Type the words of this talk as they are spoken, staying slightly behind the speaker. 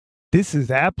This is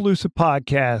Appaloosa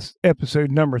Podcast,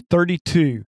 episode number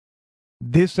 32.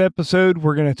 This episode,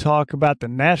 we're going to talk about the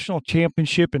National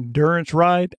Championship Endurance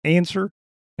Ride, Ancer,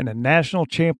 and the National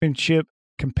Championship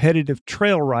Competitive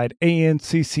Trail Ride,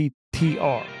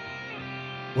 AHA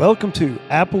Welcome to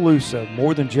Appaloosa,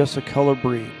 More Than Just a Color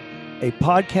Breed, a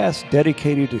podcast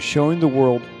dedicated to showing the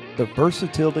world the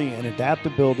versatility and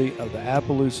adaptability of the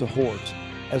Appaloosa horse,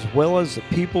 as well as the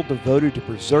people devoted to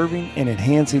preserving and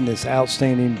enhancing this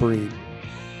outstanding breed.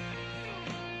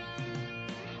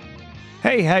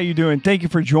 Hey, how you doing? Thank you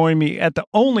for joining me at the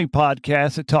only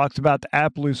podcast that talks about the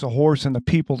Appaloosa horse and the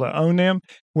people that own them,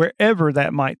 wherever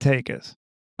that might take us.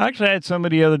 I actually had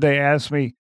somebody the other day ask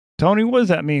me, Tony, what does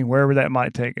that mean, wherever that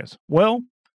might take us? Well,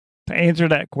 to answer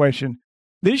that question,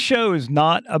 this show is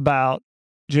not about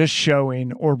just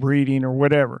showing or breeding or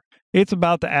whatever. It's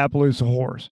about the Appaloosa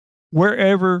horse.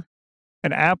 Wherever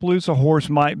an Appaloosa horse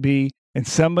might be and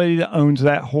somebody that owns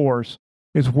that horse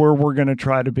is where we're going to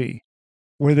try to be.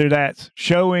 Whether that's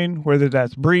showing, whether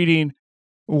that's breeding,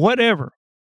 whatever.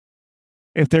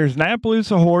 If there's an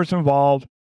Appaloosa horse involved,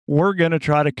 we're going to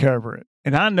try to cover it.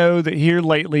 And I know that here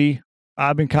lately,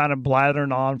 I've been kind of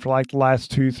blathering on for like the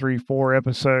last 2, 3, 4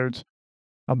 episodes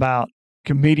about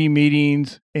committee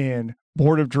meetings and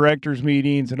board of directors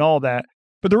meetings and all that.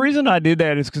 But the reason I did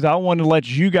that is because I wanted to let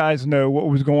you guys know what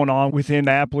was going on within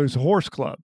the Appaloosa Horse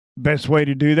Club. Best way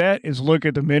to do that is look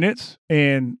at the minutes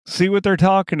and see what they're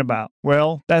talking about.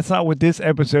 Well, that's not what this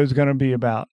episode is going to be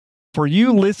about. For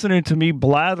you listening to me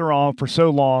blather on for so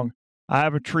long, I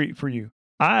have a treat for you.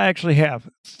 I actually have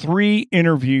 3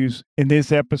 interviews in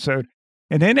this episode.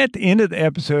 And then at the end of the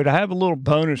episode, I have a little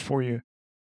bonus for you.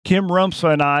 Kim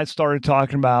Rumpsa and I started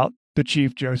talking about the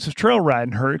Chief Joseph Trail Ride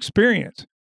and her experience.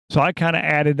 So I kind of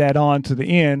added that on to the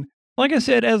end, like I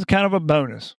said, as kind of a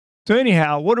bonus. So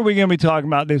anyhow, what are we going to be talking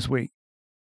about this week?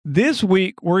 This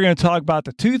week, we're going to talk about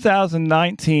the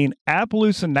 2019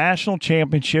 Appaloosa National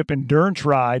Championship Endurance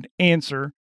Ride,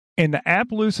 Ancer, and the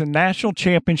Appaloosa National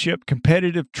Championship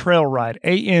Competitive Trail Ride, AHA.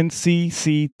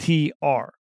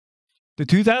 The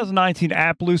 2019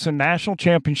 Appaloosa National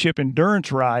Championship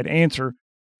Endurance Ride, Ancer,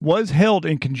 was held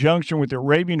in conjunction with the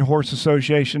Arabian Horse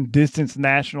Association Distance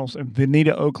Nationals in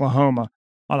Vinita, Oklahoma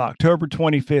on October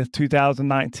 25th,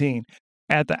 2019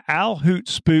 at the Hoot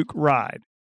Spook ride.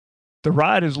 The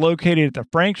ride is located at the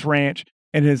Franks Ranch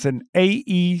and is an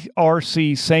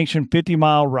AERC-sanctioned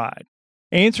 50-mile ride.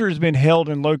 Ancer has been held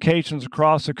in locations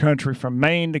across the country from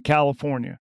Maine to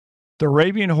California. The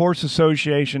Arabian Horse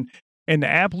Association and the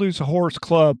Appaloosa Horse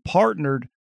Club partnered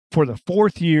for the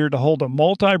 4th year to hold a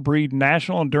multi-breed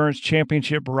National Endurance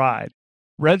Championship ride.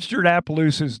 Registered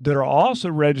Appaloosas that are also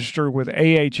registered with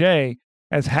AHA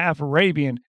as half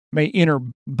Arabian may enter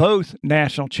both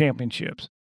national championships.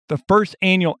 The first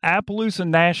annual Appaloosa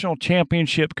National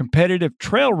Championship Competitive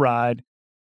Trail Ride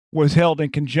was held in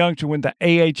conjunction with the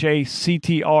AHA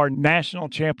CTR National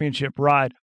Championship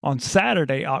ride on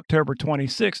Saturday, October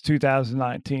 26,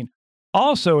 2019,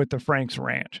 also at the Franks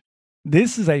Ranch.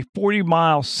 This is a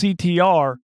 40-mile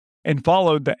CTR and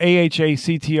followed the AHA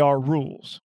CTR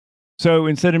rules. So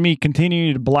instead of me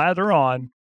continuing to blather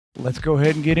on, let's go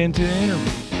ahead and get into the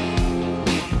interview.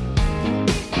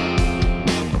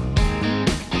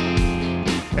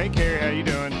 Hey, Kerry, how you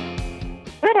doing?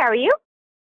 Good, how are you?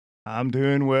 I'm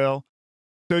doing well.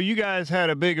 So you guys had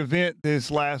a big event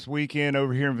this last weekend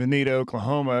over here in Vinita,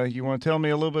 Oklahoma. You want to tell me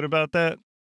a little bit about that?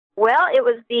 Well, it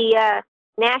was the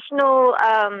national,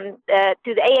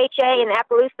 to the AHA and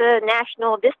Appaloosa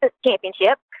National Distance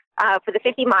Championship for the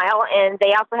 50-mile, and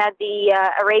they also had the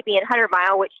Arabian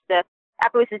 100-mile, which the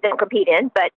Appaloosas didn't compete in.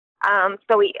 But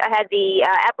so we had the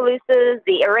Appaloosas,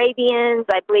 the Arabians.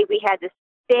 I believe we had the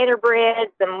Standardbreds,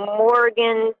 the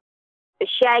Morgans, the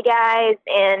Shageyes,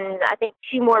 and I think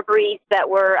 2 more breeds that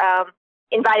were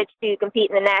invited to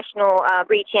compete in the National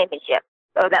Breed Championship.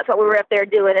 So that's what we were up there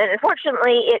doing, and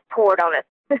unfortunately, it poured on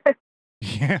us.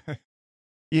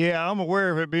 Yeah, I'm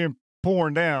aware of it being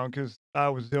pouring down because I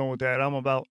was dealing with that. I'm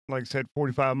about, like I said,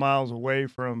 45 miles away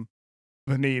from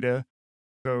Vinita.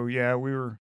 So, yeah, we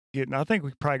were I think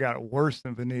we probably got it worse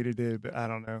than Vinita did, but I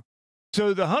don't know.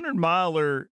 So the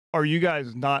 100-miler, are you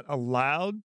guys not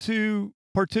allowed to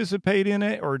participate in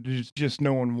it, or just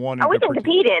no one wanted we can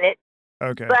compete in it.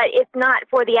 Okay. But it's not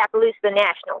for the Appaloosa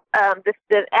National.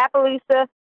 The Appaloosa,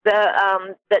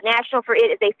 the national for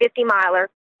it is a 50-miler.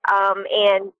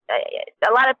 And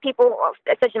a lot of people,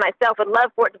 such as myself, would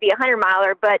love for it to be a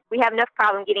 100-miler, but we have enough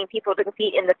problem getting people to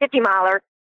compete in the 50-miler.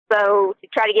 So to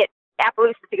try to get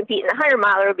Appaloosas to compete in the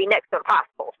 100-miler would be next to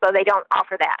impossible. So they don't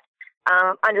offer that,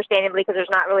 understandably, because there's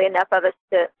not really enough of us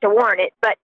to warrant it.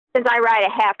 But since I ride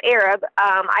a half Arab,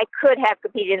 I could have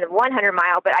competed in the 100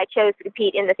 mile, but I chose to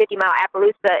compete in the 50 mile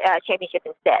Appaloosa championship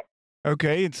instead.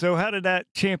 Okay, and so how did that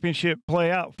championship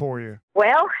play out for you?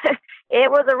 Well,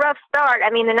 it was a rough start. I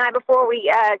mean, the night before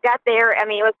we got there, I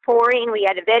mean, it was pouring. We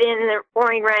had to vet in the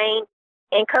pouring rain.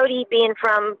 And Cody, being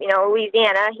from,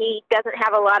 Louisiana, he doesn't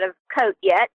have a lot of coat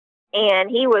yet. And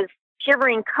he was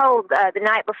shivering cold the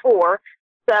night before.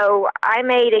 So I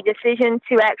made a decision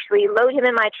to actually load him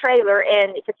in my trailer,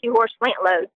 and it's a 2-horse slant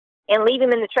load, and leave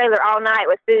him in the trailer all night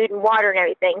with food and water and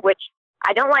everything, which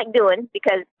I don't like doing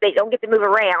because they don't get to move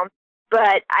around.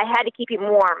 But I had to keep him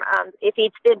warm. If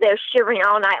he'd stood there shivering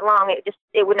all night long,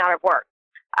 it would not have worked.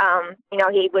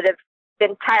 He would have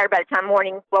been tired by the time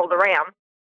morning rolled around.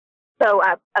 So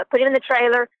I put him in the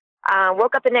trailer,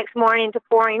 woke up the next morning to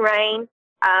pouring rain,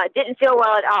 didn't feel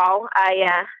well at all.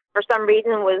 I, for some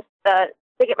reason, was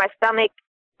sick at my stomach,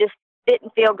 just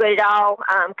didn't feel good at all.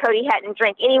 Cody hadn't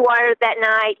drank any water that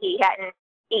night. He hadn't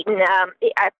eaten,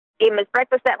 I gave him his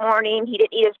breakfast that morning. He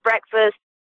didn't eat his breakfast.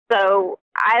 So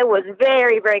I was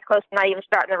very, very close to not even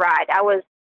starting the ride. I was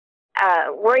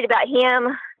worried about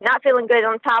him, not feeling good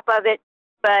on top of it.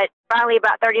 But finally,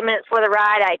 about 30 minutes before the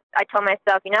ride, I told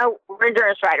myself, we're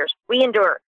endurance riders. We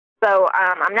endure. So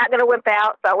I'm not going to wimp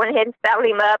out. So I went ahead and saddled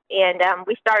him up, and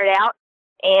we started out.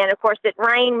 And, of course, it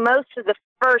rained most of the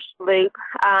first loop,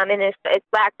 and it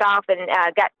backed off and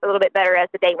got a little bit better as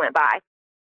the day went by.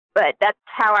 But that's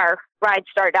how our ride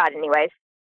started out anyways.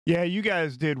 Yeah, you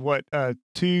guys did what,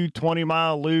 2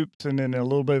 20-mile loops and then a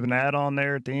little bit of an add-on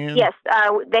there at the end? Yes,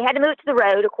 they had to move it to the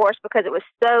road, of course, because it was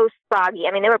so soggy.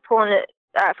 I mean, they were pulling it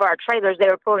for our trailers. They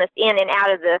were pulling us in and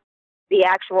out of the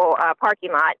actual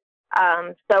parking lot.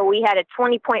 So we had a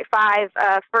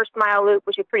 20.5 first mile loop,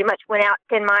 which we pretty much went out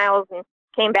 10 miles and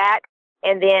came back.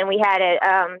 And then we had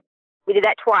we did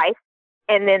that twice.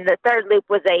 And then the third loop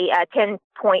was a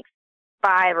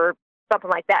 10.5 or something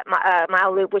like that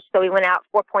mile loop, so we went out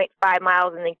 4.5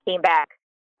 miles and then came back.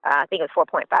 I think it was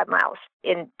 4.5 miles.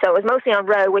 And so it was mostly on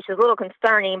road, which is a little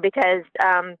concerning because,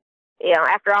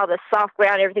 after all the soft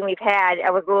ground and everything we've had,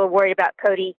 I was a little worried about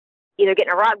Cody either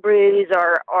getting a rock bruise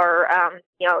or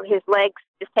his legs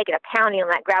just taking a pounding on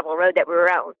that gravel road that we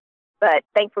were on. But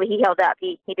thankfully he held up.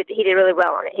 He did really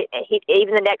well on it. He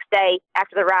even the next day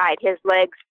after the ride, his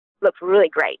legs looked really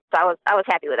great. So I was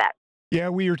happy with that. Yeah,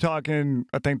 we were talking,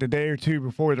 I think, the day or two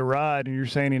before the ride, and you're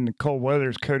saying in the cold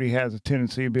weathers, Cody has a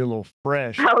tendency to be a little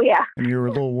fresh. Oh, yeah. And you were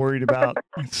a little worried about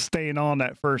staying on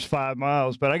that first 5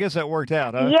 miles, but I guess that worked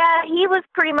out, huh? Yeah, he was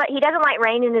pretty much, he doesn't like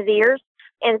rain in his ears,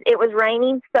 and it was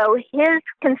raining, so his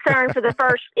concern for the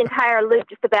first entire loop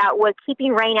just about was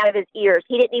keeping rain out of his ears.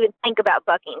 He didn't even think about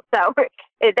bucking, so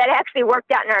that actually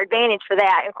worked out in our advantage for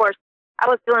that. And, of course, I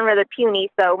was feeling rather puny,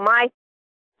 so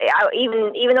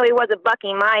even though he wasn't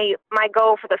bucking, my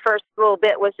goal for the first little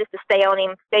bit was just to stay on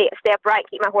him, stay upright,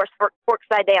 keep my horse fork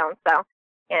side down.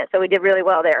 So we did really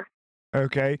well there.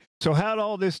 Okay. So how'd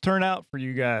all this turn out for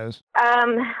you guys?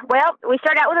 Well, we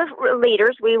started out with the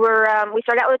leaders. We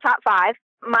started out with the top 5.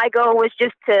 My goal was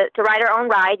just to ride our own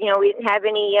ride. We didn't have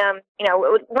any,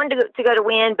 wanted to go to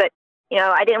win, but,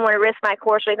 I didn't want to risk my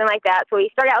course or anything like that. So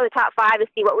we started out with the top 5 to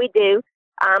see what we do.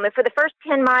 And for the first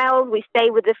 10 miles, we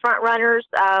stayed with the front runners.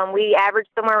 We averaged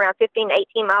somewhere around 15 to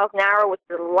 18 miles an hour, which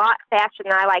is a lot faster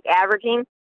than I like averaging.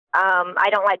 I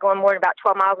don't like going more than about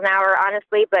 12 miles an hour,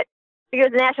 honestly, but it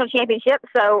was the national championship,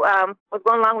 so was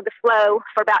going along with the flow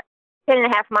for about 10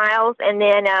 and a half miles, and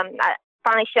then I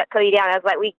finally shut Cody down. I was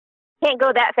like, we can't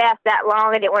go that fast that long.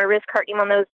 I didn't want to risk hurting him on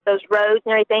those roads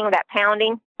and everything with that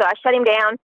pounding. So I shut him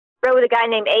down, rode with a guy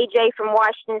named AJ from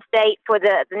Washington State for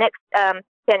the next 10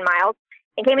 miles.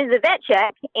 And came into the vet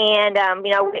check, and,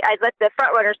 I let the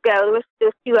front runners go.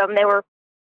 There was 2 of them. They were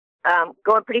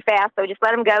going pretty fast, so we just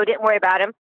let them go, didn't worry about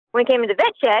them. When we came into the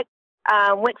vet check,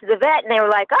 went to the vet, and they were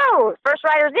like, oh, first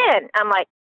rider's in. I'm like,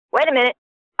 wait a minute.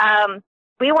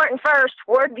 We weren't in first.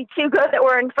 Where'd the 2 go that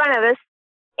were in front of us?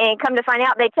 And come to find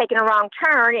out, they'd taken a wrong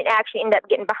turn and actually ended up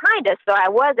getting behind us. So I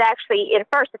was actually in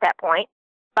first at that point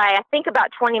by, I think,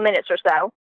 about 20 minutes or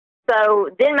so. So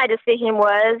then my decision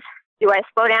was, do I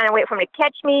slow down and wait for him to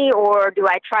catch me, or do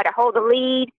I try to hold the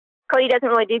lead? Cody doesn't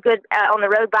really do good on the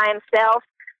road by himself,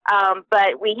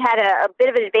 but we had a bit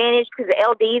of an advantage because the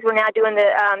LDs were now doing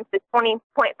the 20.5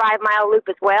 mile loop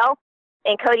as well,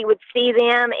 and Cody would see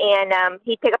them, and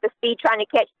he'd pick up the speed trying to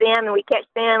catch them, and we'd catch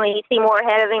them, and he'd see more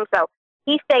ahead of him. So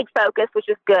he stayed focused, which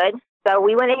was good. So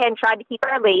we went ahead and tried to keep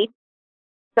our lead.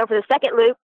 So for the second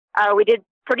loop, we did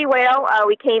pretty well.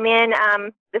 We came in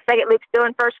the second loop still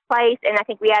in first place, and I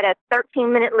think we had a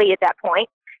 13-minute lead at that point.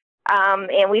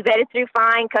 And we vetted through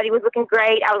fine. Cody was looking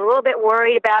great. I was a little bit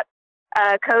worried about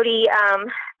Cody,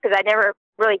 because I never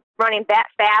really run him that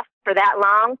fast for that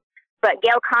long. But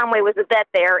Gail Conway was a vet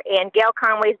there, and Gail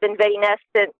Conway's been vetting us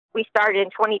since we started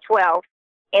in 2012.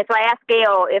 And so I asked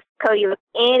Gail if Cody looked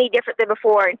any different than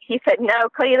before, and she said, no,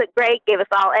 Cody looked great, gave us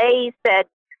all A's, said,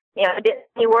 didn't have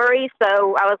any worries.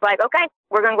 So I was like, okay,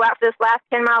 we're going to go out for this last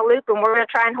 10-mile loop, and we're going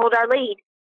to try and hold our lead.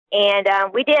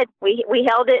 And we did. We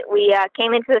held it. We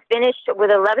came into the finish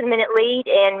with an 11-minute lead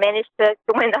and managed to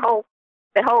win the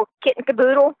whole kit and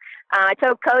caboodle. I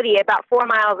told Cody about 4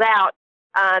 miles out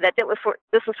that this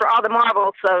was for all the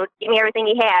marbles, so give me everything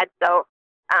he had. So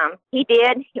he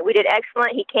did. We did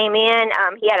excellent. He came in.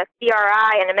 He had a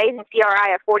CRI, an amazing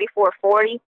CRI of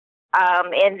 44.40.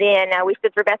 And then we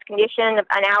stood for best condition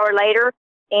an hour later.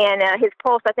 And his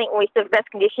pulse, I think, when we stood for best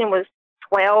condition was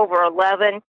 12 or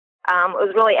 11. It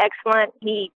was really excellent.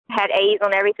 He had A's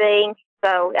on everything.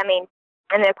 So, and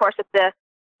then, of course, not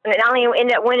only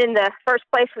ended up winning the first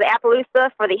place for the Appaloosa,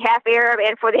 for the half Arab,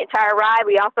 and for the entire ride,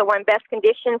 we also won best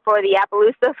condition for the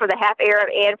Appaloosa, for the half Arab,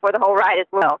 and for the whole ride as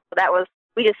well. So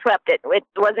we just swept it. It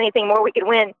wasn't anything more we could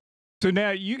win. So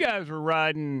now you guys were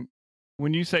riding,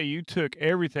 when you say you took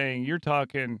everything, you're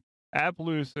talking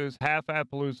Appaloosas, half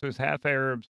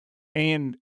Arabs,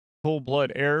 and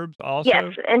full-blood Arabs also?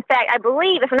 Yes. In fact, I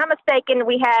believe, if I'm not mistaken,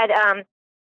 we had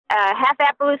half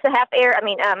Appaloosa, half Arab,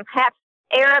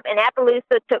 and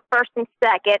Appaloosa took first and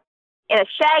second, and a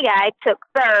Shagai took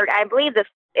third. I believe,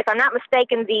 if I'm not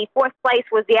mistaken, the fourth place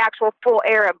was the actual full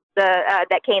Arab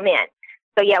that came in.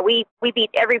 So, yeah, we beat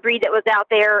every breed that was out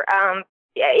there,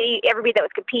 every breed that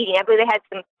was competing. I believe they had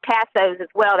some Passos as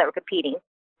well that were competing.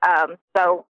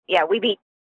 So, yeah, we beat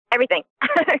everything.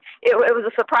 It was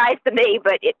a surprise to me,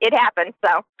 but it happened.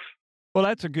 So, well,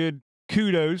 that's a good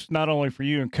kudos, not only for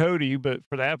you and Cody, but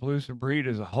for the Appaloosa breed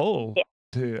as a whole,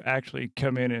 to actually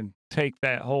come in and take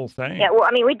that whole thing. Yeah, well,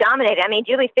 we dominated.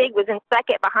 Julie Figg was in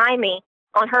second behind me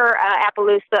on her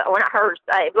Appaloosa, or not hers,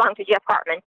 it belonged to Jeff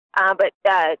Hartman. But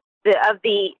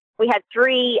we had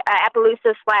 3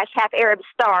 Appaloosa / half Arab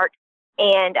start,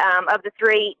 and of the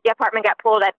 3, Jeff Hartman got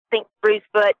pulled, I think, bruised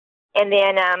foot. And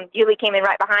then Julie came in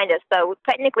right behind us. So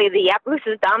technically the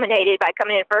Appaloosas dominated by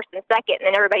coming in first and second, and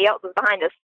then everybody else was behind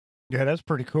us. Yeah, that's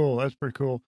pretty cool.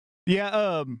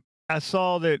 Yeah, I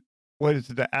saw that, what is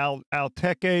it, the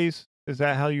Ancctr? Is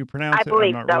that how you pronounce it? I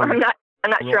believe so. I'm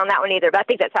not sure on that one either, but I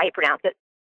think that's how you pronounce it.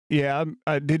 Yeah.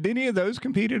 Did any of those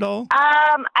compete at all?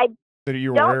 I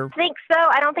don't think so.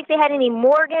 I don't think they had any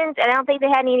Morgans, and I don't think they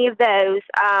had any of those.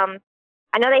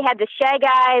 I know they had the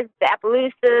Shagais, the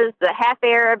Appaloosas, the half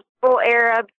Arabs, full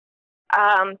Arabs.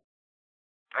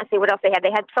 Let's see what else they had.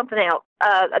 They had something else.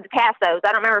 The Passos.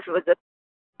 I don't remember if it was the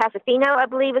Pasofino, I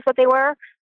believe is what they were.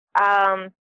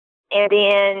 And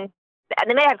then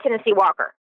they may have Tennessee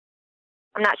Walker.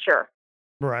 I'm not sure.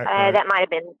 Right. That might have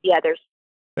been the others.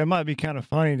 That might be kind of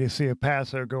funny to see a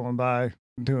Paso going by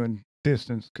doing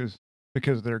distance because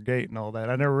of their gait and all that.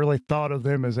 I never really thought of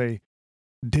them as a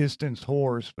distance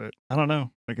horse, but I don't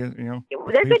know. I guess,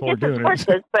 they're good distance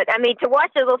horses, but to watch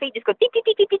their little feet just go beep, beep,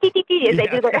 beep, beep, beep, beep, beep, as they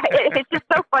do it's just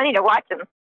so funny to watch them.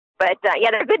 But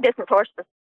yeah, they're good distance horses.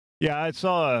 Yeah, I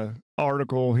saw an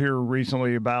article here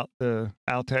recently about the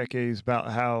Ancctrs,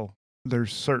 about how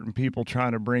there's certain people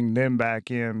trying to bring them back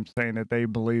in, saying that they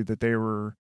believe that they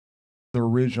were the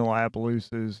original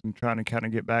Appaloosas and trying to kind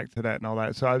of get back to that and all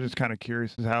that. So I was just kind of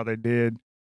curious as how they did.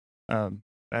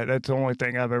 That's the only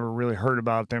thing I've ever really heard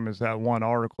about them is that one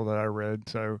article that I read.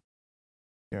 So,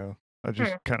 I was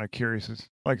just kind of curious,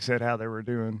 like I said, how they were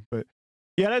doing. But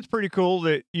yeah, that's pretty cool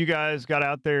that you guys got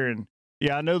out there. And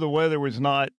yeah, I know the weather was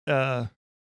not the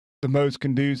most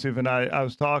conducive. And I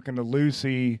was talking to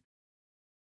Lucy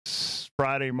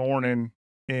Friday morning,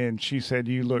 and she said,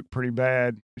 you look pretty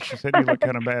bad. She said, you look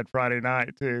kind of bad Friday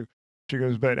night too. She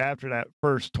goes, but after that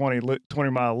first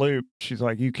 20-mile loop, she's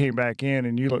like, you came back in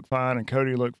and you look fine and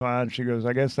Cody looked fine. She goes,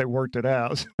 I guess they worked it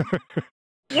out.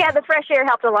 Yeah, the fresh air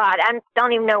helped a lot. I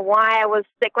don't even know why I was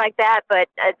sick like that, but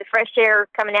the fresh air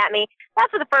coming at me,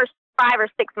 after the first 5 or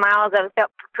 6 miles, I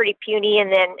felt pretty puny,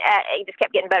 and then it just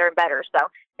kept getting better and better. So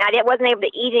now I wasn't able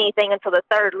to eat anything until the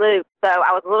 3rd loop, so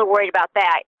I was a little worried about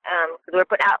that because we were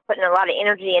putting a lot of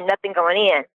energy and nothing going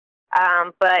in.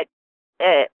 But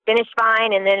finished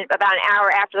fine, and then about an hour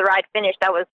after the ride finished,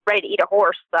 I was ready to eat a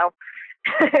horse. So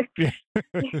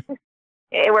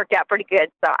it worked out pretty good.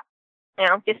 So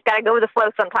just got to go with the flow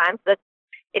sometimes. But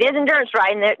it is endurance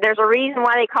riding. There's a reason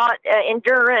why they call it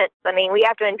endurance. We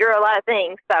have to endure a lot of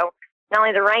things. So not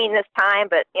only the rain this time,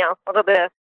 but a little bit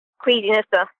of queasiness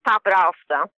to top it off.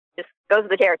 So just goes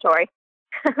with the territory.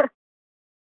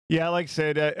 Yeah, like I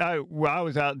said, I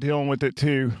was out dealing with it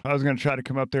too. I was going to try to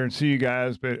come up there and see you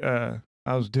guys, but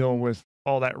I was dealing with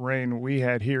all that rain we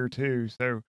had here too.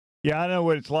 So yeah, I know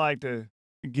what it's like to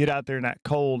get out there in that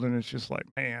cold, and it's just like,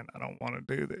 man, I don't want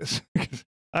to do this because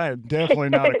I am definitely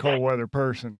not a cold weather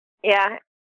person. Yeah,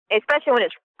 especially when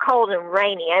it's cold and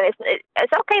rainy. And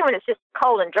it's okay when it's just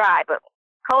cold and dry, but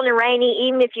cold and rainy,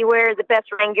 even if you wear the best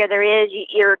rain gear there is,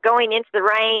 you're going into the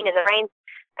rain, and the rain,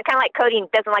 kind of like Cody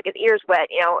doesn't like his ears wet.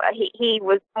 He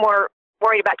was more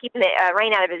worried about keeping the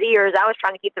rain out of his ears. I was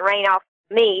trying to keep the rain off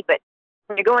me, but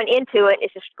when you're going into it,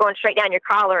 it's just going straight down your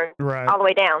collar and all the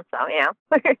way down. So,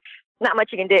 not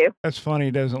much you can do. That's funny.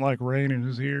 He doesn't like rain in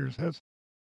his ears. That's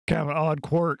kind of an odd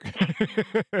quirk.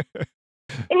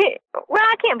 Well,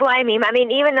 I can't blame him. I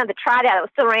mean, even on the trot out, it was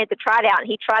still raining at the trot out, and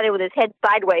he trotted with his head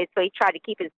sideways, so he tried to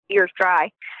keep his ears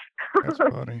dry. That's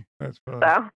funny. That's funny.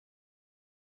 So.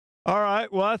 All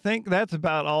right. Well, I think that's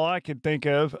about all I could think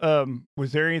of.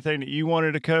 Was there anything that you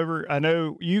wanted to cover? I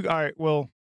know you. All right. Well,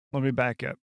 let me back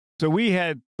up. So we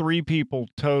had 3 people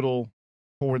total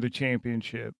for the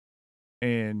championship,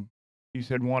 and you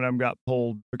said one of them got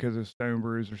pulled because of stone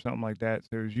bruise or something like that.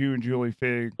 So it was you and Julie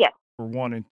Figg for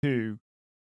 1 and 2.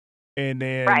 And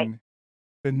then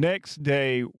the next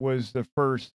day was the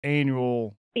first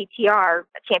annual CTR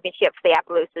championship for the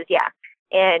Appaloosas,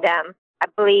 And I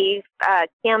believe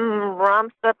Kim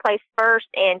Rumpsa placed first,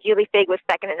 and Julie Figg was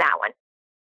second in that one.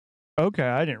 Okay,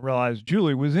 I didn't realize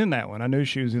Julie was in that one. I knew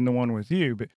she was in the one with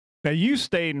you, but now you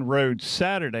stayed and rode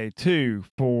Saturday too.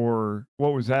 For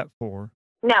what was that for?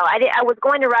 No, I was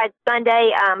going to ride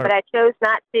Sunday, but I chose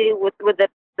not to with the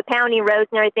pounding roads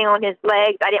and everything on his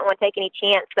legs. I didn't want to take any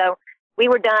chance, so we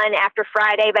were done after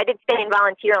Friday. But I did stay and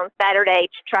volunteer on Saturday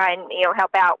to try and help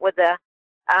out with the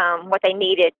what they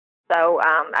needed. So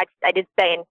I did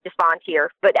stay and just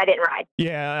volunteer, but I didn't ride.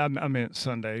 Yeah, I meant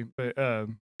Sunday, but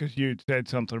because you said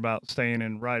something about staying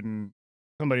and riding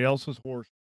somebody else's horse,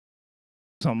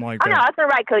 something like that. No, I was going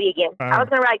to ride Cody again. I was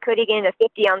going to ride Cody again in the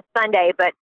 50 on Sunday,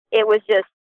 but it was just,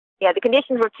 the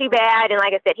conditions were too bad. And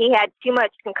like I said, he had too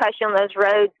much concussion on those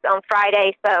roads on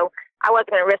Friday, so I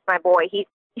wasn't going to risk my boy. He's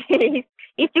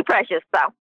too precious. So.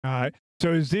 All right.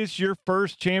 So is this your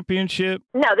first championship?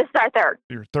 No, this is our third.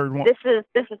 Your third one? This is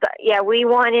we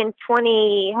won in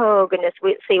we won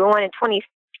in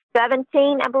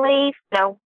 2017, I believe.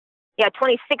 No. Yeah,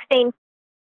 2016.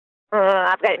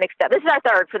 I've got it mixed up. This is our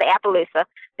third for the Appaloosa.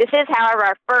 This is, however,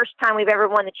 our first time we've ever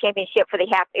won the championship for the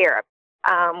half Arab.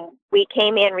 We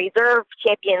came in reserve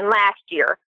champion last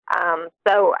year.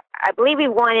 So I believe we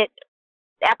won it.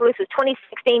 Appaloosa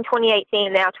 2016, 2018,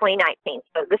 and now 2019.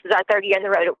 So this is our third year in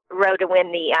the road to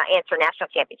win the Ancer National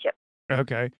Championship.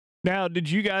 Okay. Now, did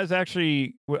you guys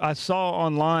actually? I saw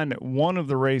online that one of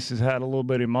the races had a little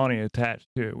bit of money attached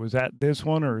to it. Was that this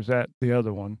one, or is that the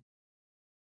other one?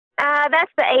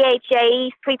 That's the AHA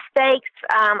sweepstakes.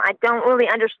 I don't really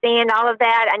understand all of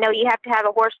that. I know you have to have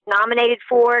a horse nominated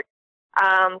for it.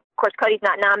 Of course, Cody's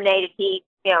not nominated. He's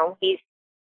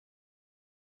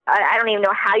I don't even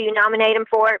know how you nominate him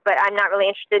for it, but I'm not really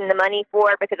interested in the money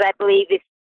for it because I believe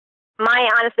my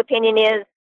honest opinion is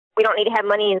we don't need to have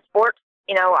money in sports.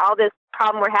 All this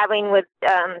problem we're having with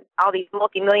all these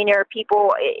multimillionaire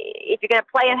people, if you're going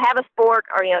to play and have a sport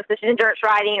or, such as endurance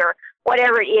riding or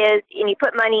whatever it is, and you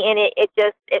put money in it,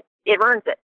 it earns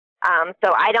it.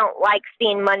 So I don't like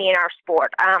seeing money in our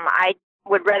sport. I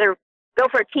would rather go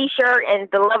for a T-shirt and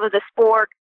the love of the sport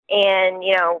and,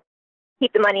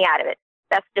 keep the money out of it.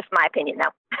 That's just my opinion,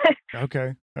 though.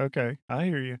 Okay. I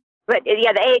hear you. But, the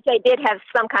AHA did have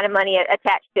some kind of money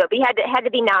attached to it. But he had to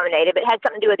be nominated, but it had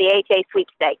something to do with the AHA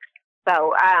sweepstakes.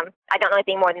 So I don't know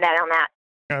anything more than that on that.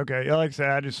 Okay. Like I said,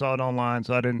 I just saw it online,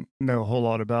 so I didn't know a whole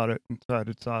lot about it. And so I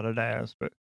decided to ask.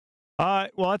 But, all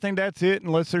right. Well, I think that's it,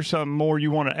 unless there's something more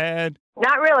you want to add.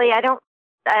 Not really. I don't.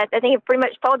 I think it pretty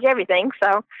much told you everything.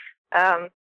 So I'm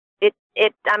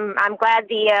glad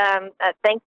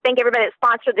thank everybody that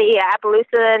sponsored the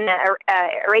Appaloosa and the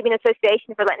Arabian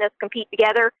Association for letting us compete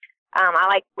together.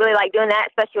 I really like doing that,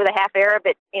 especially with a half Arab.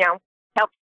 It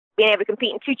helps being able to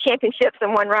compete in 2 championships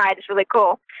in one ride. It's really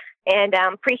cool, and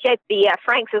appreciate the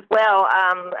Franks as well,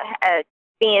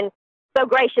 being so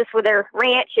gracious with their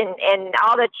ranch and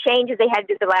all the changes they had to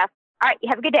do the last. All right, you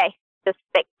have a good day. Just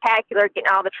spectacular,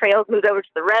 getting all the trails moved over to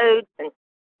the roads and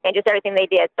just everything they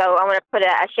did. So I want to put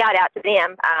a shout out to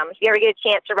them. If you ever get a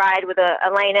chance to ride with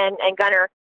Elena and Gunner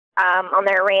on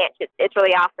their ranch, it's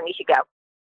really awesome. You should go.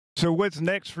 So what's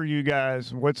next for you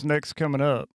guys? What's next coming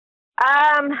up?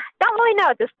 Don't really know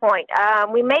at this point.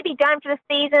 We may be done for the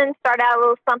season, start out a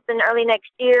little something early next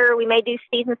year. We may do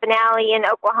season finale in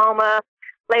Oklahoma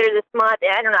later this month.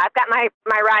 I don't know. I've got my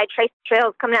ride, Trace the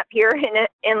Trails, coming up here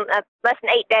in less than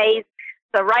 8 days.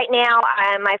 So right now,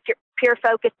 my pure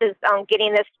focus is on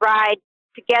getting this ride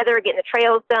together, getting the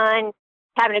trails done,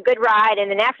 having a good ride. And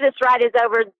then after this ride is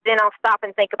over, then I'll stop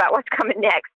and think about what's coming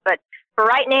next. But for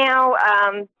right now,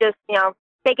 just,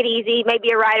 take it easy, maybe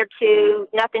a ride or two,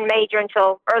 nothing major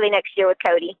until early next year with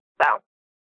Cody. So.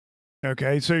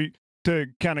 Okay. So to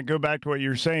kind of go back to what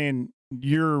you're saying,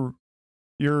 you're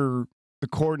the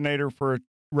coordinator for a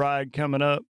ride coming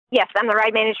up? Yes, I'm the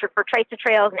ride manager for Trace the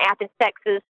Trails in Athens,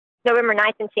 Texas, November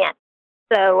 9th and 10th.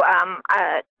 So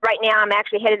right now I'm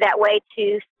actually headed that way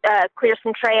to clear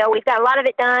some trail. We've got a lot of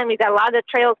it done. We've got a lot of the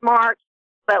trails marked,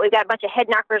 but we've got a bunch of head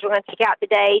knockers we're going to take out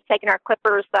today, taking our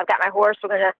clippers. So I've got my horse. We're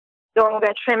going to go and we're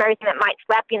going to trim everything that might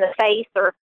slap you in the face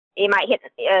or you might hit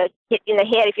you in the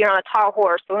head if you're on a tall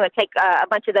horse. So we're going to take a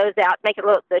bunch of those out, make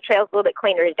the trails a little bit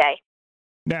cleaner today.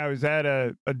 Now, is that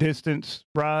a distance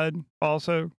ride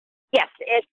also? Yes,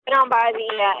 it's put on by the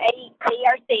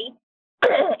AERC.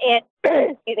 And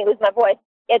excuse me, lose my voice.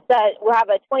 It's we'll have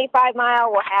a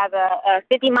 25-mile, we'll have a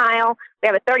 50-mile, we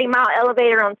have a 30-mile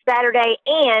elevator on Saturday,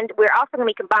 and we're also going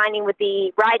to be combining with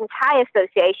the Ride and Tie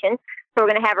Association. So we're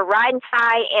going to have a Ride and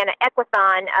Tie and an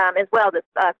Equathon as well this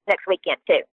next weekend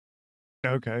too.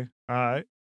 Okay, all right.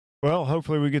 Well,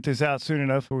 hopefully we get this out soon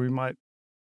enough, or we might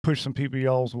push some people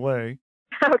y'all's way.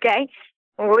 Okay.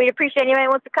 Well, we appreciate anybody who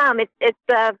wants to come. It's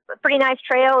pretty nice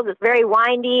trails. It's very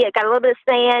windy. It got a little bit of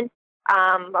sand.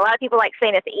 A lot of people like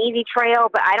saying it's an easy trail,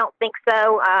 but I don't think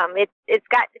so. It's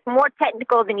more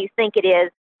technical than you think it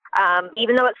is.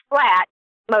 Even though it's flat,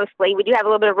 mostly, we do have a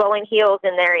little bit of rolling hills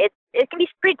in there. It can be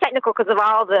pretty technical because of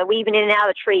all the weaving in and out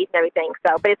of the trees and everything.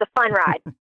 So, but it's a fun ride.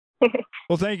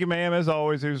 Well, thank you, ma'am. As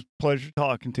always, it was a pleasure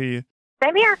talking to you.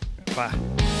 Same here. Bye.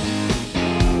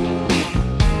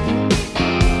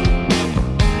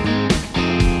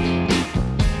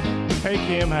 Hey,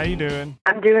 Kim, how you doing?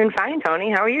 I'm doing fine,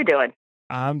 Tony. How are you doing?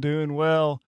 I'm doing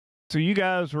well. So you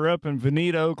guys were up in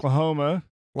Vinita, Oklahoma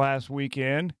last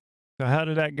weekend. So how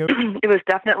did that go? It was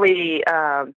definitely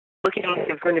looking like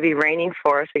it was going to be raining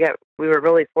for us. We were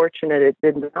really fortunate it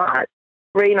did not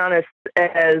rain on us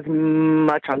as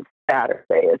much on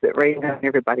Saturday as it rained on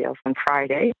everybody else on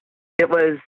Friday. They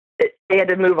had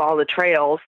to move all the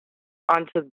trails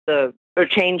or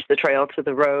change the trail to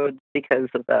the roads because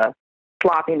of the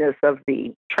sloppiness of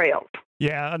the trails.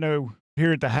 Yeah, I know.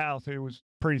 Here at the house, it was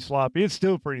pretty sloppy. It's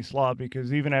still pretty sloppy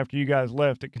because even after you guys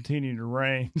left, it continued to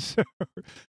rain. So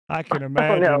I can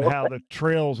imagine how the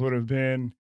trails would have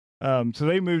been. So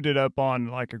they moved it up on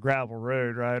like a gravel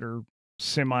road, right? Or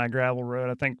semi-gravel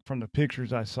road. I think from the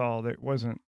pictures I saw, that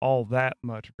wasn't all that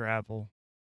much gravel.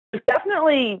 It's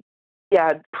definitely,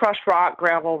 crushed rock,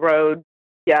 gravel road.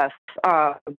 Yes.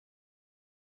 There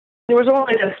was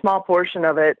only a small portion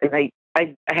of it, and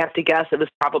I have to guess it was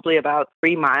probably about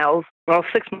 3 miles,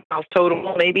 6 miles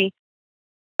total, maybe,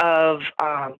 of,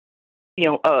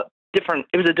 different,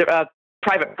 it was a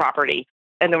private property,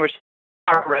 and there were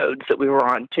our roads that we were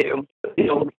on too,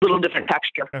 little different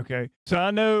texture. Okay. So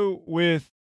I know with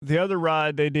the other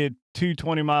ride, they did 2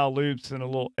 20-mile loops and a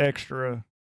little extra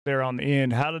there on the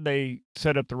end. How did they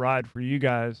set up the ride for you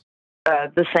guys?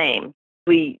 The same.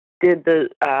 We did the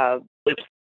loops,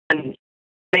 and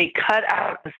they cut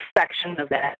out a section of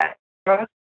that extra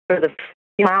for the 50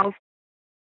 miles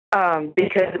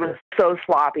because it was so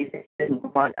sloppy. They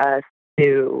didn't want us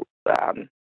to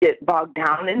get bogged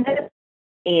down in it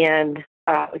and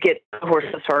get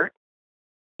horses hurt.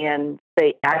 And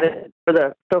they added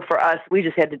for us, we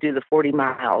just had to do the 40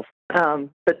 miles.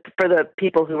 But for the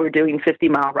people who were doing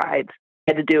 50-mile rides,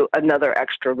 had to do another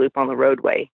extra loop on the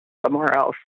roadway somewhere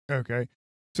else. Okay.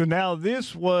 So now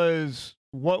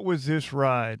what was this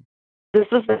ride? This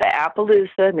was the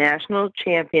Appaloosa National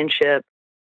Championship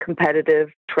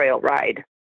competitive trail ride.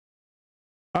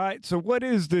 All right. So what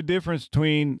is the difference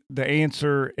between the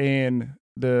Ancer and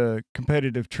the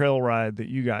competitive trail ride that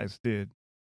you guys did?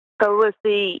 So with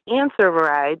the Ancer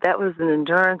ride, that was an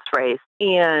endurance race.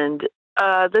 And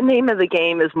the name of the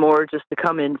game is more just to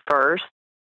come in first,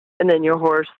 and then your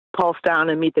horse pulse down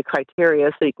and meet the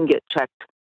criteria so you can get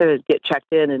checked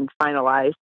in and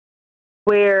finalized.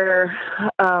 Where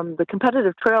the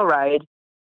competitive trail ride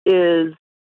is,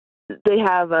 they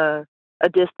have a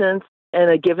distance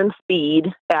and a given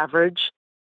speed average,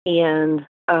 and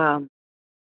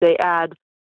they add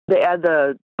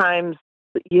the times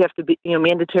you have to be,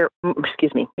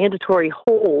 mandatory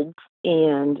holds,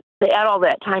 and they add all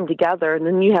that time together, and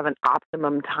then you have an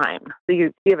optimum time. So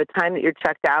you have a time that you're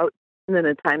checked out, and then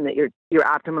a time that your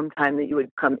optimum time that you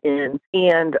would come in,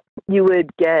 and you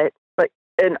would get, like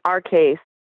in our case,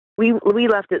 we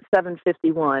left at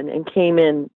 7:51 and came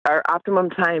in. Our optimum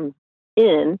time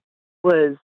in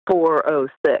was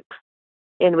 4:06,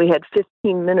 and we had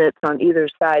 15 minutes on either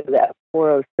side of that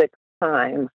 4:06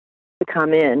 time to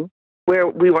come in, where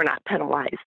we were not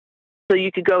penalized. So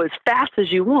you could go as fast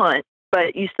as you want,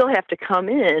 but you still have to come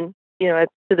in, to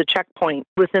the checkpoint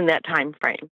within that time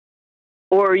frame,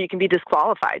 or you can be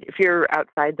disqualified if you're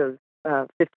outside those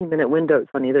 15-minute windows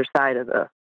on either side of the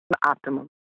optimum.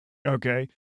 Okay.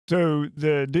 So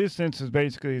the distance is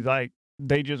basically like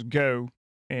they just go,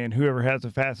 and whoever has the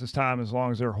fastest time, as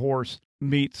long as their horse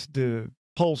meets the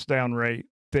pulse down rate,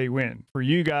 they win. For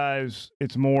you guys,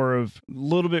 it's more of a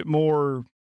little bit more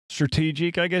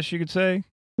strategic, I guess you could say.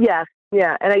 Yes,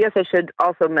 yeah. And I guess I should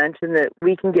also mention that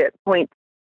we can get points.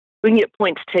 We can get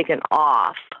points taken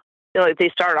off. If they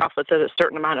start off with a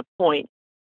certain amount of points,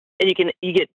 and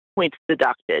you get points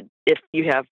deducted if you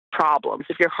have problems,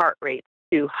 if your heart rate's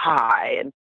too high,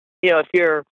 and if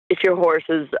your horse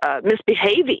is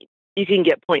misbehaving, you can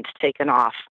get points taken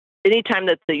off. Anytime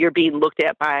that you're being looked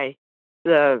at by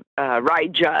the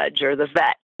ride judge or the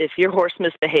vet, if your horse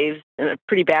misbehaves in a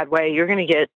pretty bad way, you're going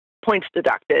to get points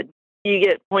deducted. You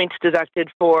get points deducted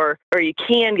or you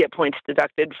can get points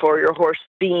deducted for your horse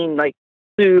being like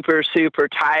super, super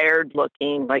tired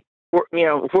looking, like,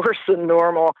 worse than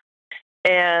normal.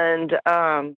 And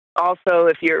also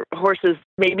if your horse is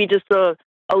maybe just a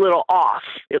little off,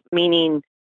 meaning,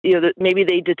 that maybe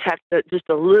they detect just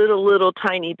a little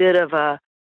tiny bit of a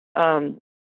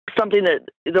something that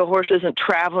the horse isn't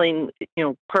traveling,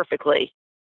 perfectly,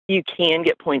 you can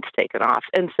get points taken off.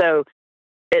 And so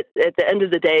at the end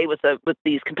of the day with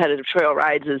these competitive trail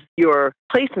rides is your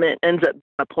placement ends up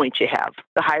a point you have.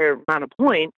 The higher amount of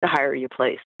points, the higher you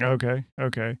place. Okay.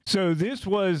 So this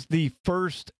was the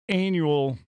first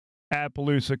annual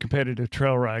Appaloosa competitive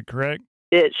trail ride, correct?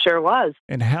 It sure was.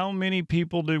 And how many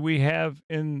people did we have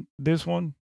in this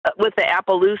one? With the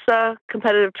Appaloosa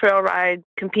competitive trail ride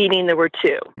competing, there were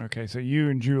 2. Okay, so you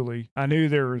and Julie. I knew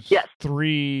there was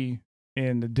 3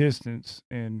 in the distance,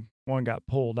 and one got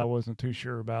pulled. I wasn't too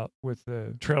sure about with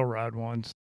the trail ride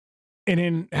ones. And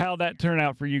then how that turned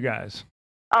out for you guys?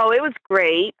 Oh, it was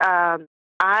great.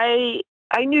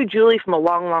 I knew Julie from a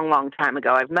long time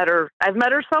ago. I've met her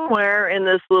somewhere in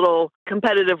this little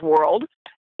competitive world,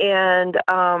 and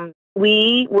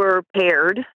we were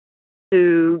paired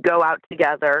to go out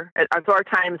together. So our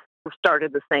times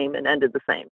started the same and ended the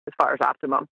same as far as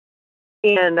optimum.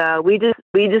 And we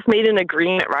just made an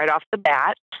agreement right off the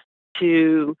bat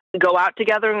to go out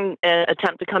together and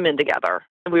attempt to come in together.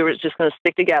 And we were just going to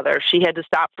stick together. If she had to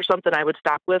stop for something, I would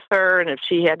stop with her. And if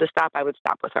she had to stop, I would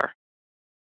stop with her.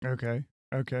 Okay.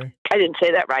 I didn't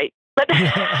say that right. But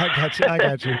I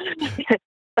got you.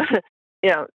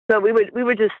 So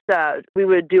we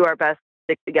would do our best to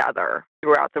stick together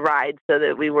throughout the ride so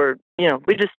that we were,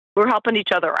 we're helping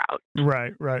each other out.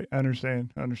 Right. I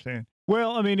understand.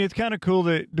 Well, I mean, it's kind of cool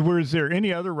was there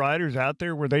any other riders out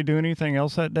there? Were they doing anything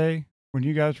else that day when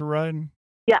you guys were riding?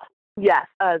 Yes.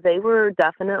 They were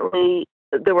definitely,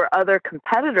 there were other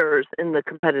competitors in the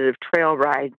competitive trail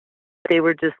ride. They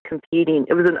were just competing.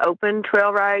 It was an open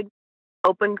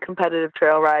competitive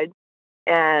trail ride.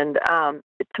 And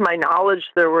to my knowledge,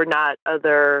 there were not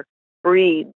other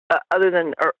breeds other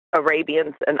than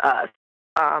Arabians and us.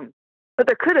 But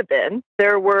there could have been.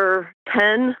 There were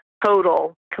 10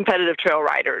 total competitive trail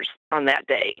riders on that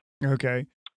day. Okay.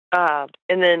 And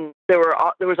then there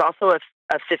was also a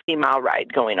 50-mile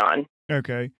ride going on.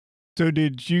 Okay. So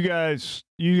did you guys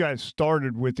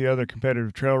started with the other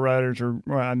competitive trail riders, or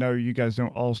well, I know you guys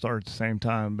don't all start at the same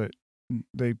time, but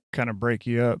they kind of break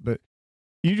you up, but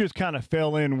you just kind of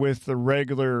fell in with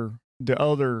the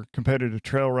other competitive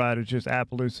trail riders, just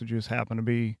Appaloosa just happened to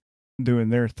be doing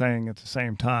their thing at the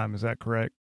same time. Is that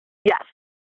correct?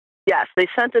 Yes. They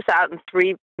sent us out in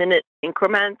 3-minute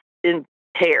increments in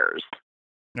pairs.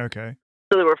 Okay.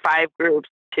 So there were 5 groups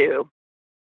too.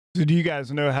 So do you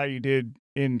guys know how you did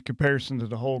in comparison to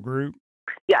the whole group?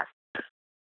 Yes.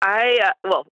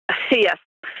 Yes.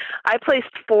 I placed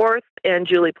 4th and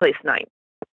Julie placed 9th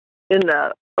in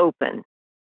the open.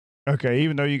 Okay,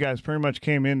 even though you guys pretty much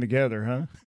came in together, huh?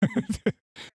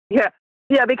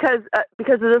 Yeah, because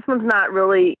this one's not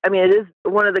really, I mean, it is,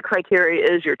 one of the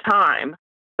criteria is your time,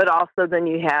 but also then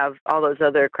you have all those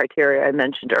other criteria I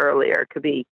mentioned earlier. It could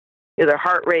be either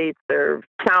heart rates or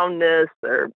soundness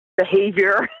or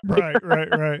behavior.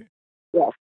 Right.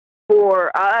 Yes.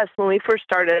 For us, when we first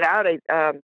started out,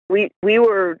 we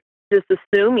were just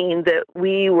assuming that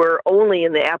we were only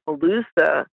in the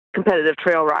Appaloosa competitive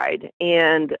trail ride,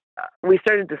 and we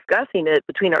started discussing it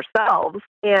between ourselves.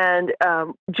 And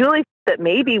Julie said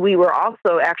maybe we were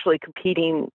also actually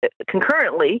competing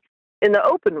concurrently in the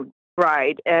open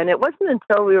Right. And it wasn't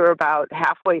until we were about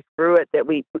halfway through it that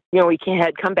we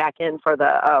had come back in for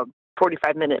the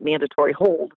 45-minute mandatory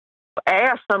hold. I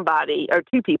asked somebody or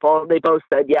two people, they both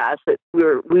said yes, that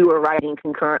we were riding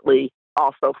concurrently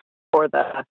also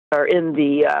in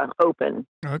the open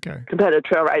competitive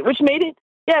trail ride, which made it,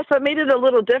 so it made it a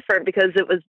little different because it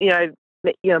was,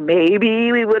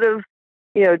 maybe we would have,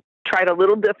 tried a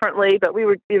little differently, but we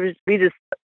just,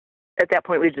 at that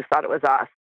point, we just thought it was us.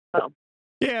 So,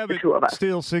 yeah, but two of us.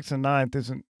 Still 6th and 9th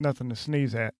isn't nothing to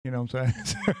sneeze at, you know what I'm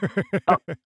saying?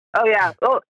 Oh yeah.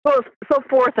 So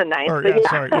 4th and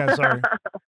 9th. Sorry.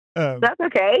 That's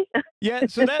okay. Yeah,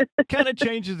 so that kind of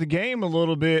changes the game a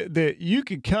little bit, that you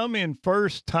could come in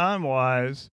first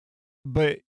time-wise,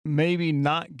 but maybe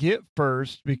not get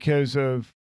first because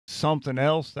of something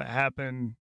else that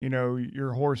happened.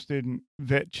 Your horse didn't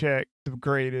vet check the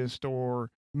greatest,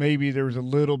 or maybe there was a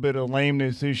little bit of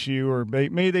lameness issue, or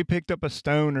maybe they picked up a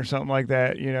stone or something like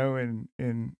that, and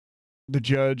the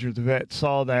judge or the vet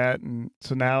saw that, and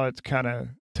so now it's kind of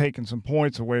taking some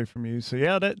points away from you. So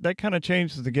yeah, that kind of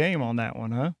changes the game on that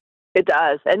one, huh? It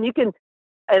does. And you can,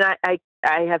 and I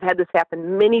have had this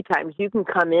happen many times. You can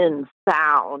come in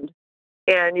sound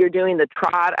and you're doing the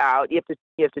trot out. You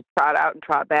have to trot out and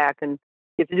trot back, and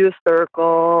you have to do a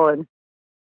circle, and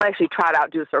actually trot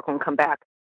out, do a circle, and come back.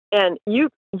 And you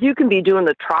can be doing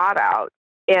the trot out,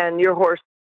 and your horse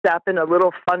step in a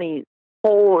little funny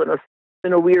hole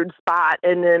in a weird spot,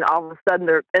 and then all of a sudden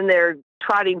they're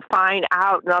trotting fine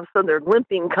out, and all of a sudden they're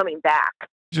limping coming back.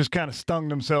 Just kind of stung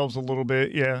themselves a little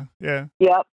bit. Yeah.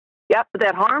 Yep. But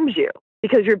that harms you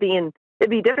because it'd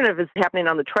be different if it's happening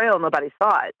on the trail and nobody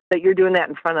saw it, but you're doing that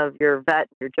in front of your vet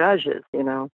and your judges,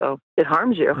 so it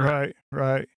harms you. Right. All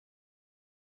right.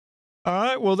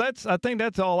 Well, I think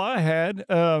that's all I had.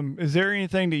 Is there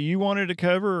anything that you wanted to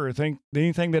cover, or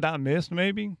anything that I missed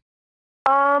maybe?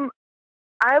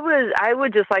 I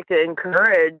would just like to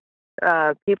encourage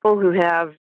people who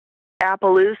have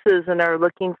Appaloosas and are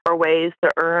looking for ways to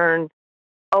earn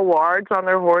awards on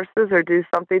their horses, or do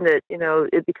something that,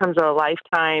 it becomes a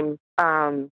lifetime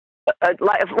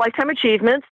lifetime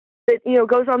achievements that,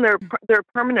 goes on their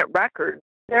permanent record.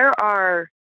 There are,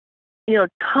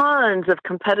 tons of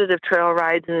competitive trail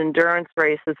rides and endurance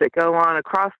races that go on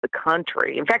across the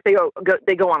country. In fact,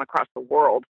 they go on across the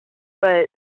world. But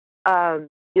the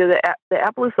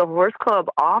Appaloosa Horse Club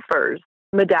offers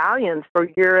medallions for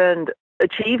year-end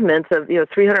achievements of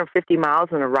 350 miles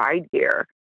in a ride year,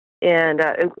 and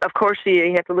of course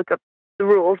you have to look up the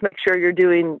rules, make sure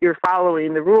you're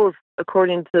following the rules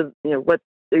according to what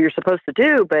you're supposed to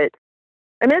do. But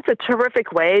it's a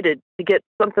terrific way to get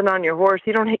something on your horse.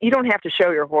 You don't have to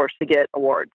show your horse to get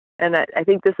awards, and I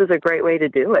think this is a great way to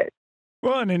do it.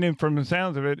 Well, and then from the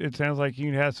sounds of it, it sounds like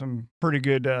you have some pretty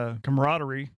good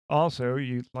camaraderie. Also,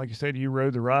 like you said, you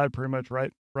rode the ride pretty much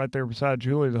right there beside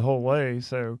Julie the whole way.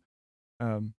 So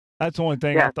that's the only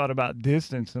thing I thought about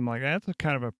distance. I'm like, that's a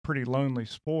kind of a pretty lonely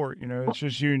sport. It's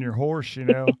just you and your horse.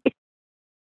 And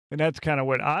that's kind of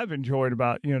what I've enjoyed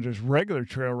about just regular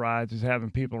trail rides, is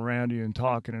having people around you and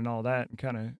talking and all that, and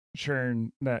kind of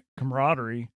sharing that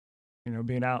camaraderie.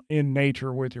 Being out in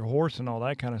nature with your horse and all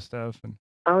that kind of stuff. And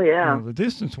oh yeah, the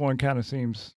distance one kind of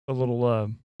seems a little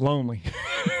lonely,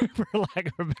 for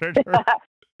lack of a better term.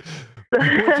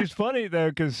 Which is funny though,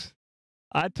 because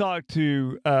I talked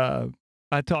to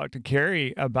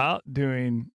Kerry about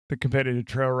doing the competitive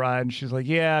trail ride, and she's like,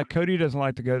 "Yeah, Cody doesn't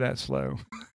like to go that slow."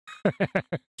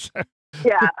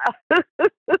 Yeah.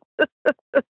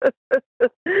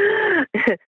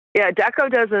 Yeah, Deco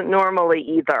doesn't normally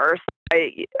either.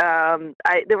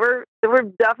 There were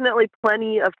definitely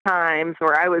plenty of times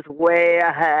where I was way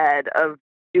ahead of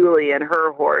Julie and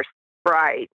her horse,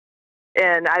 right?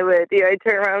 And I would, I'd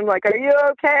turn around like, "Are you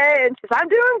okay?" And she's, "I'm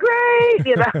doing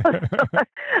great,"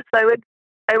 So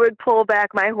I would pull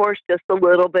back my horse just a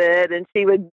little bit, and she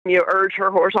would, urge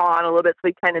her horse on a little bit, so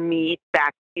we'd kind of meet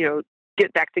back,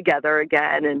 get back together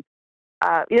again, and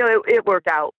it worked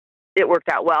out. It worked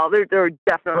out well. There were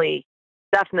definitely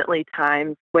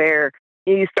times where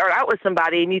you start out with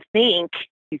somebody and you think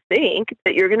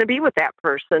that you're going to be with that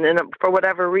person, and for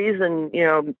whatever reason,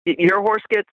 your horse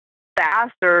gets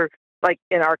fast, or like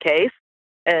in our case,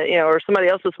 or somebody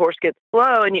else's horse gets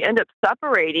slow, and you end up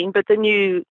separating. But then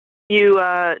you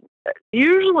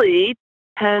usually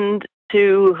tend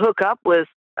to hook up with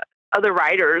other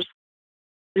riders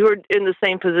who are in the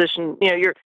same position.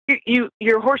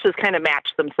 Your horses kind of match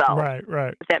themselves.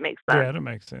 Right. If that makes sense. Yeah, that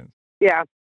makes sense. Yeah.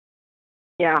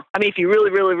 I mean, if you really,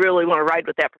 really, really want to ride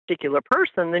with that particular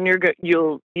person, then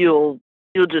you'll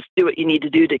just do what you need to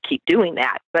do to keep doing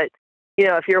that. But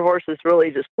if your horse is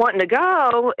really just wanting to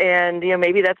go, and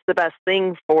maybe that's the best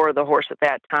thing for the horse at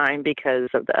that time, because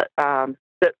of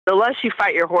the less you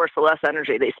fight your horse, the less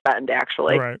energy they spend,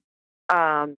 actually. Right.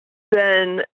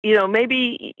 Then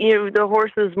maybe the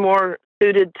horse is more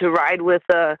suited to ride with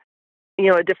a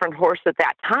different horse at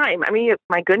that time. I mean,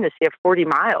 my goodness, you have 40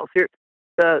 miles.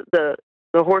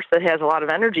 The horse that has a lot of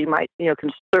energy might,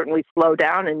 can certainly slow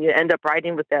down, and you end up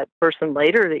riding with that person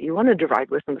later that you wanted to ride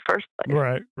with in the first place.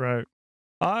 Right, right.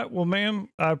 All right. Well, ma'am,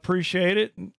 I appreciate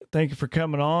it. Thank you for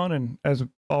coming on. And as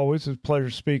always, it's a pleasure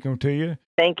speaking to you.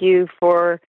 Thank you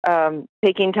for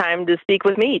taking time to speak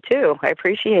with me, too. I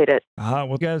appreciate it. Well,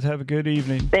 you guys have a good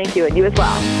evening. Thank you, and you as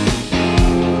well.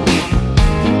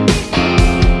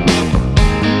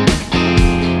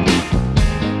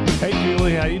 Hey,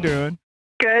 Julie, how you doing?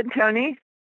 Good, Tony.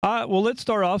 Well, let's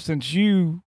start off, since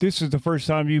this is the first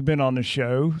time you've been on the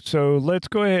show. So let's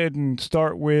go ahead and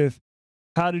start with,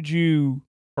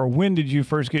 when did you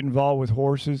first get involved with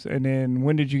horses? And then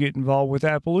when did you get involved with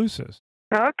Appaloosas?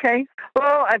 Okay.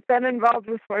 Well, I've been involved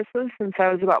with horses since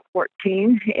I was about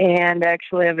 14, and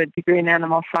actually have a degree in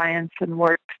animal science and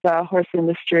worked the horse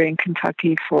industry in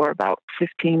Kentucky for about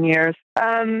 15 years.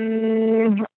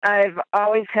 I've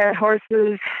always had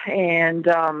horses, and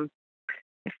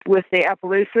with the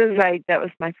Appaloosas, that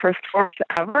was my first horse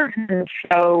ever. And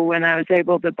so when I was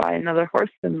able to buy another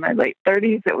horse in my late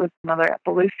 30s, it was another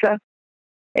Appaloosa,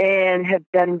 and have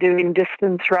been doing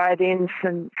distance riding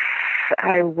since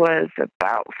I was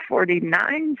about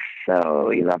 49, so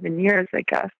 11 years, I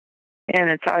guess.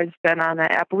 And it's always been on an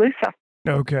Appaloosa.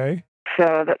 Okay.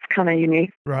 So that's kind of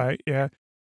unique. Right, yeah.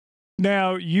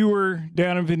 Now, you were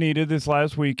down in Vinita this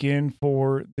last weekend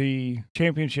for the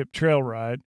championship trail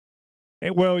ride.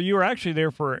 Well, you were actually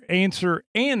there for Ancer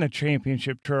and the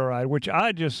championship trail ride, which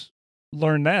I just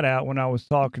learned that out when I was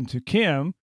talking to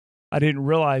Kim. I didn't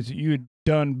realize that you had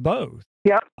done both.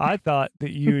 Yep. I thought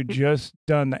that you had just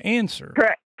done the Ancer.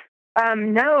 Correct.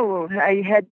 No,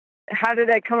 how did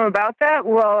I come about that?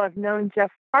 Well, I've known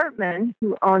Jeff Hartman,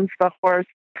 who owns the horse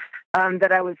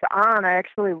that I was on. I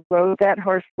actually rode that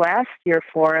horse last year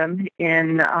for him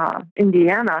in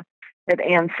Indiana at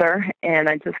Ancer, and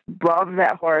I just love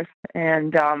that horse.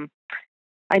 And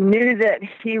I knew that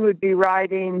he would be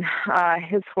riding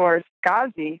his horse,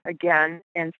 Ghazi, again,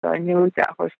 and so I knew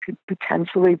that horse could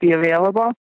potentially be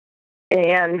available.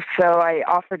 And so I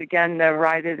offered again to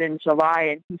ride it in July,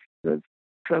 and he was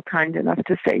so kind enough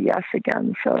to say yes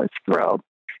again, so it's thrilled.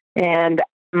 And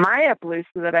my Appaloosa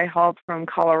that I hauled from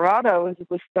Colorado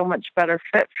was so much better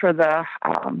fit for the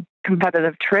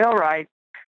competitive trail ride,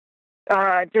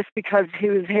 just because he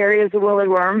was hairy as a woolly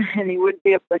worm, and he wouldn't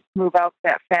be able to move out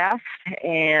that fast,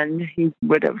 and he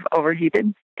would have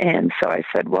overheated. And so I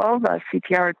said, well, the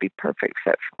CTR would be perfect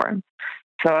fit for him.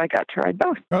 So I got to ride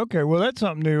both. Okay, well, that's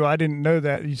something new. I didn't know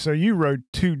that. So you rode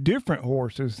two different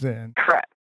horses then?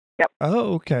 Correct. Yep.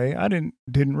 Oh, okay. I didn't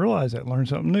realize that. Learn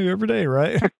something new every day,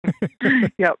 right?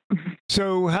 Yep.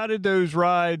 So how did those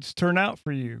rides turn out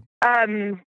for you?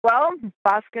 Well,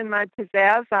 Boskin my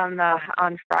pizzazz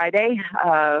on Friday.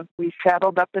 We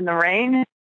saddled up in the rain.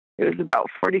 It was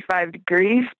about 45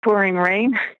 degrees, pouring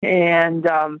rain, and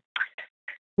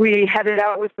we headed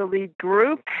out with the lead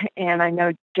group, and I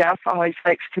know Jeff always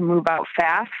likes to move out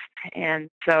fast, and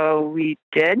so we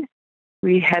did.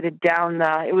 We headed down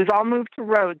it was all moved to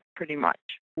roads pretty much,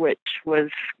 which was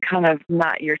kind of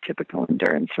not your typical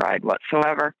endurance ride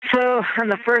whatsoever. So on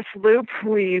the first loop,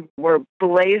 we were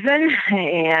blazing,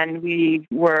 and we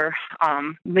were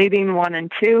leading 1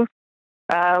 and 2.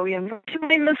 We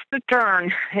eventually missed the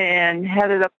turn and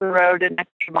headed up the road an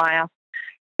extra mile.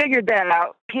 Figured that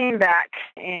out, came back,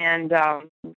 and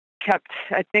kept,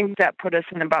 I think that put us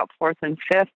in about 4th and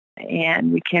 5th,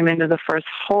 and we came into the first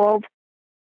hold,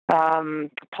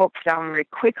 pulsed down very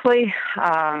quickly.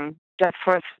 Jeff's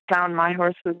horse was down, my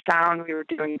horse was down, we were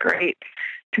doing great.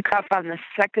 Took off on the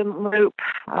second loop,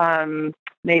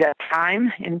 made a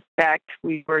time. In fact,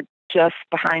 we were just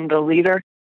behind the leader,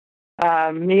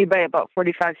 me by about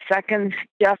 45 seconds.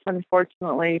 Jeff,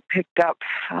 unfortunately, picked up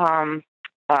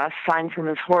a sign from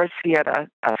his horse. He had a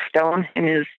stone in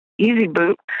his easy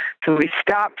boot. So we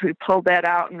stopped, we pulled that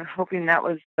out, and hoping that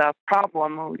was the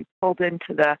problem. We pulled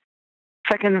into the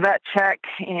second vet check,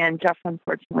 and Jeff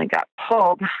unfortunately got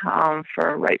pulled for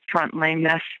a right front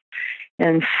lameness.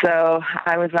 And so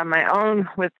I was on my own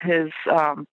with his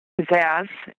ass,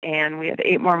 and we had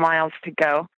 8 more miles to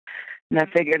go. And I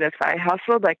figured if I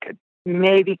hustled, I could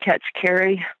maybe catch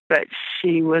Kerry, but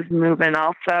she was moving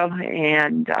also,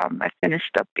 and I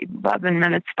finished up 11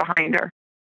 minutes behind her.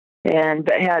 And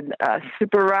I had a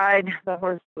super ride. The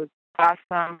horse was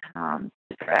awesome,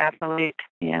 super athlete,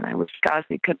 and I wish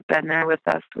Ghazi could have been there with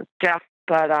us with Jeff,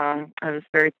 but I was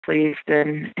very pleased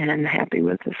and happy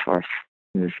with this horse.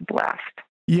 It was a blast.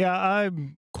 Yeah,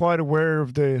 I'm quite aware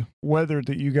of the weather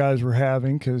that you guys were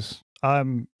having because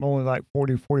I'm only like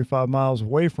 40, 45 miles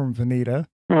away from Vinita.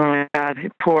 Oh, my God,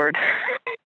 it poured.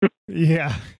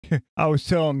 Yeah, I was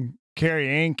telling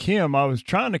Kerry and Kim, I was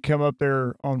trying to come up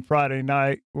there on Friday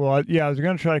night. Well, I was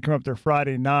going to try to come up there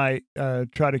Friday night,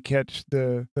 try to catch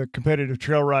the competitive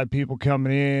trail ride people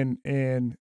coming in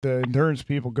and the endurance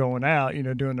people going out,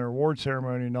 doing their award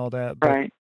ceremony and all that. But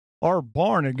right. Our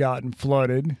barn had gotten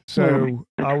flooded, so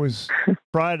I was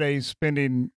Friday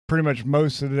spending pretty much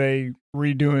most of the day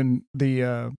redoing the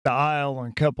aisle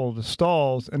and a couple of the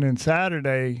stalls, and then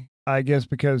Saturday, I guess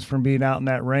because from being out in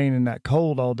that rain and that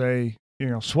cold all day,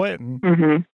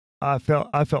 sweating, I felt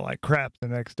like crap the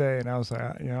next day, and I was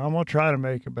like, I'm gonna try to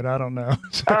make it, but I don't know.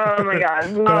 So, oh my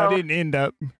God! Well, but I didn't end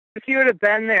up. If you would have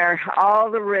been there, all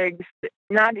the rigs,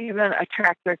 not even a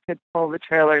tractor could pull the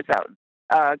trailers out.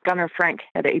 Gunner Frank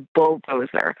had a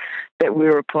bulldozer that we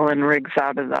were pulling rigs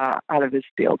out of his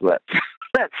field with.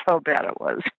 That's how bad it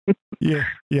was. Yeah,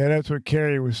 that's what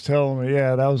Kerry was telling me.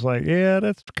 Yeah, that was like,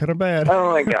 that's kind of bad.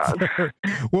 Oh my God.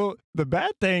 Well, the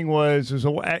bad thing was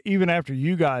even after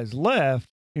you guys left,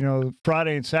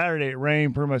 Friday and Saturday it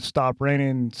rained, pretty much stopped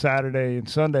raining Saturday and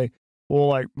Sunday. Well,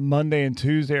 like Monday and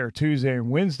Tuesday or Tuesday and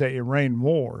Wednesday, it rained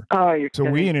more. Oh, you're so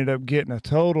kidding. we ended up getting like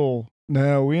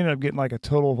a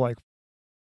total of like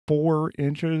 4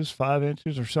 inches, 5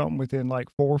 inches or something within like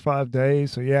 4 or 5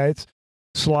 days. So yeah, it's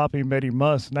sloppy Betty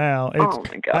Muss now. Oh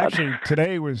my God. Actually,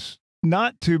 today was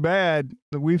not too bad.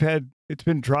 It's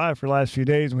been dry for the last few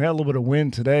days, and we had a little bit of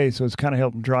wind today, so it's kind of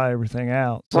helping dry everything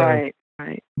out. So, right.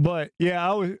 But yeah,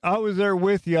 I was there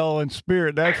with y'all in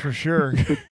spirit, that's for sure.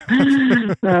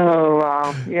 Oh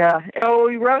wow. Yeah. Oh,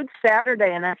 we rode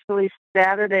Saturday, and actually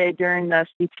Saturday during the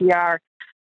CTR,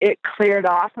 it cleared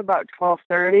off about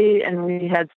 12:30, and we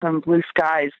had some blue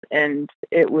skies, and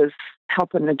it was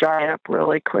helping to dry up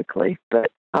really quickly.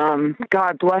 But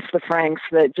God bless the Franks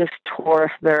that just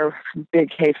tore their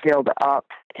big hayfield up.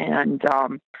 And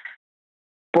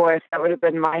boy, if that would have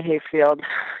been my hayfield,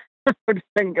 I would have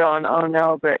been going, oh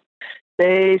no. But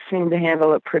they seemed to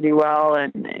handle it pretty well,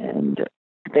 and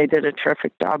they did a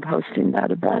terrific job hosting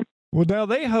that event. Well, now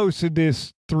they hosted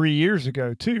this 3 years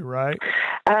ago too, right?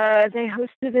 They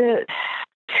hosted it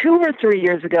 2 or 3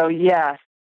 years ago. Yes.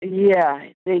 Yeah,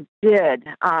 they did.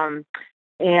 And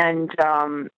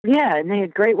they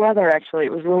had great weather, actually.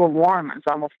 It was a little warm. It was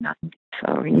almost nothing. So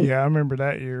I remember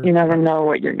that year. You never know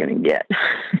what you're going to get.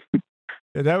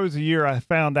 Yeah, that was the year I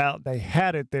found out they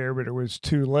had it there, but it was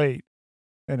too late.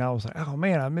 And I was like, oh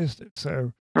man, I missed it.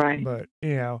 So, right. But,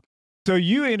 so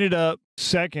you ended up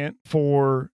second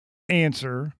for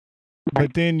Ancer,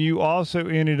 but then you also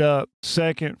ended up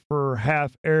second for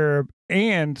half Arab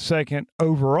and second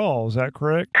overall. Is that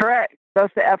correct? Correct.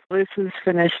 Both the Appaloosas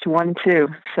finished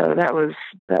 1-2. So that was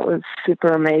super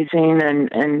amazing,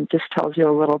 and just tells you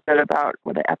a little bit about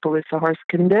what an Appaloosa horse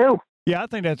can do. Yeah, I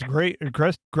think that's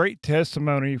great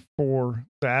testimony for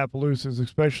the Appaloosas,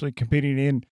 especially competing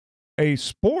in a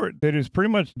sport that is pretty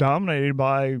much dominated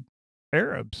by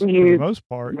Arabs for the most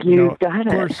part. You got it.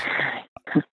 Of course,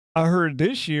 I heard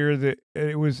this year that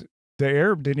it was the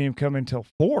Arab didn't even come until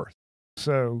 4th.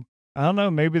 So I don't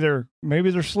know. Maybe they're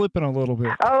slipping a little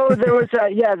bit. Oh, there was a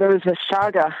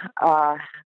Shaga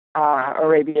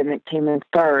Arabian that came in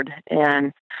 3rd,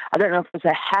 and I don't know if it was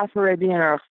a half Arabian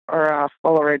or a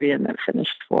full Arabian that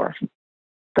finished 4th.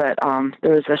 But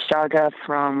there was a Shaga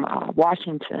from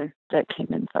Washington that came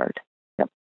in 3rd. Yep.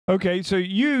 Okay, so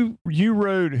you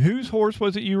rode, whose horse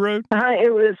was it you rode?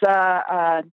 It was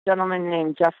a gentleman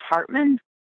named Jeff Hartman,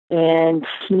 and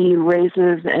he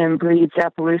raises and breeds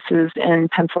Appaloosas in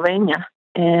Pennsylvania.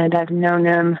 And I've known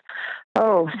him,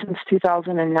 since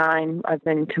 2009. I've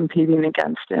been competing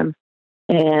against him.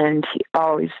 And he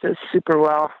always does super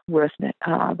well with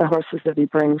the horses that he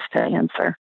brings to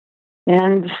Ancer.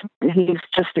 And he's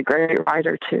just a great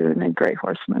rider, too, and a great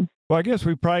horseman. Well, I guess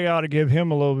we probably ought to give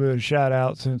him a little bit of a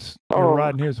shout-out since you're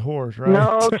riding his horse, right?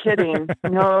 No kidding.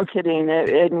 No kidding.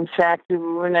 In fact,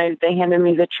 when they handed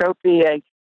me the trophy, I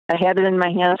had it in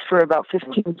my hands for about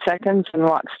 15 seconds and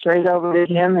walked straight over to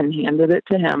him and handed it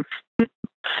to him.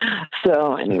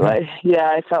 So anyway,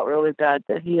 I felt really bad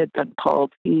that he had been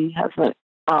pulled. He hasn't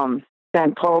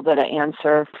been pulled at an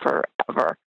Ancer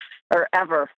forever. Or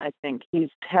ever, I think. He's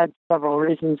had several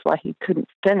reasons why he couldn't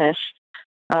finish.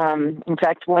 In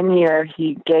fact, one year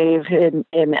he gave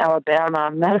in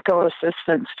Alabama medical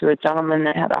assistance to a gentleman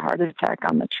that had a heart attack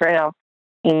on the trail,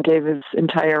 and gave his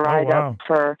entire ride up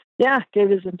for gave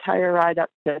his entire ride up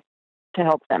to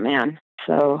help that man.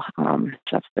 So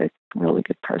Jeff's a really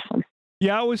good person.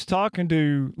 Yeah, I was talking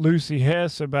to Lucy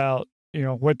Hess about,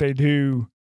 what they do.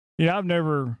 I've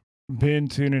never been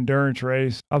to an endurance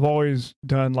race. I've always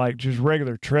done like just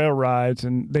regular trail rides,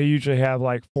 and they usually have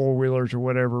like four-wheelers or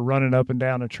whatever running up and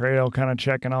down the trail, kind of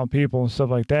checking on people and stuff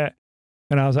like that.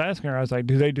 And I was asking her, I was like,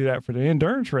 do they do that for the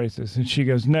endurance races? And she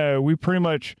goes, no, we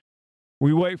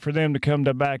wait for them to come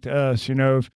back to us.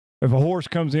 If a horse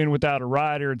comes in without a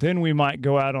rider, then we might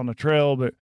go out on the trail,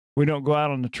 but we don't go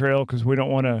out on the trail because we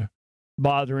don't want to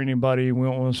bother anybody. We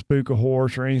don't want to spook a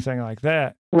horse or anything like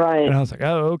that. Right. And I was like,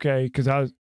 oh, okay. Because I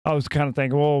was kind of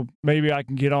thinking, well, maybe I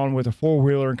can get on with a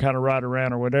four-wheeler and kind of ride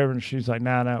around or whatever. And she's like,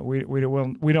 no, we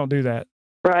don't do that.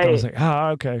 Right. I was like,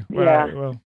 okay. Yeah.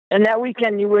 Well. And that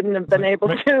weekend you wouldn't have been able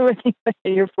to anyway.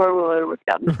 Your four-wheeler would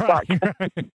have gotten stuck.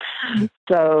 Right.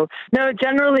 So, no,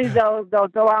 generally they'll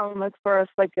go out and look for us.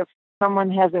 Like if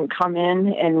someone hasn't come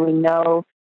in and we know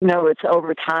it's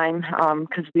overtime,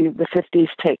 because the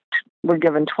 50s we're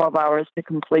given 12 hours to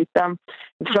complete them.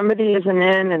 If somebody isn't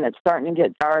in and it's starting to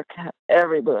get dark,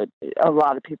 a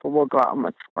lot of people will go out and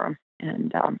look for them,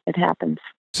 and it happens.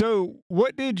 So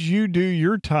what did you do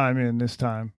your time in this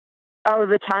time? Oh,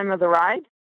 the time of the ride?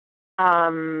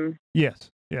 Yes.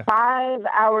 Yeah. 5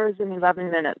 hours and 11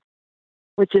 minutes,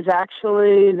 which is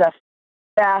actually the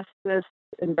fastest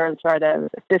endurance ride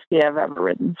 50 I've ever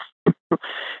ridden.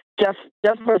 Jeff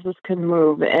horses can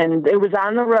move, and it was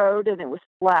on the road and it was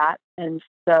flat, and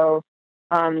so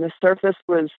the surface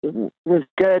was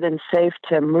good and safe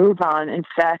to move on. In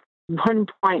fact, one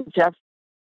point Jeff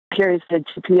Kerry said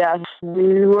GPS,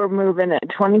 we were moving at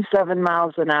 27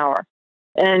 miles an hour.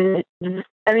 And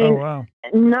I mean, oh, wow.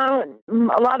 No,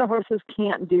 a lot of horses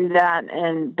can't do that.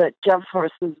 But Jeff's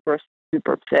horses were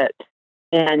super fit,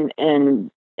 and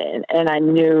I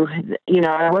knew,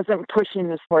 I wasn't pushing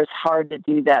this horse hard to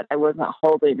do that. I wasn't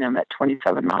holding him at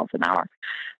 27 miles an hour.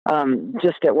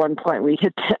 Just at one point we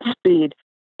hit that speed,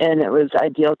 and it was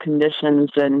ideal conditions.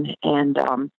 And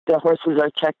the horses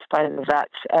are checked by the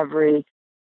vets every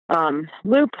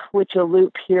loop, which a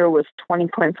loop here was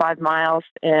 20.5 miles.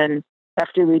 And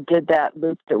after we did that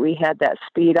loop that we had that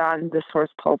speed on, this horse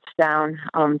pulsed down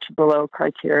to below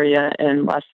criteria in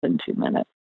less than 2 minutes.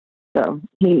 So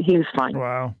he was fine.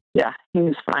 Wow. Yeah, he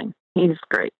was fine. He was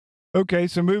great. Okay,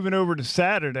 so moving over to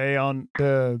Saturday on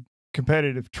the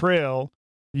competitive trail,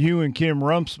 you and Kim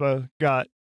Rumpsa got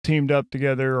teamed up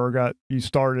together, or you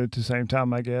started at the same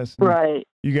time, I guess. Right.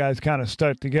 You guys kind of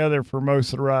stuck together for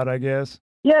most of the ride, I guess.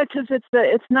 Yeah, because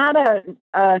it's not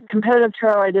a competitive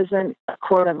trail ride. Isn't a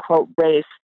quote unquote race.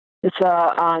 It's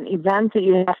an event that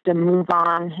you have to move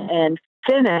on and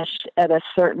finish at a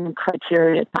certain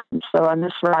criteria time. So on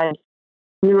this ride,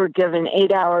 we were given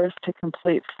 8 hours to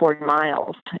complete 40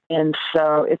 miles. And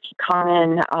so if you come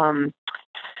in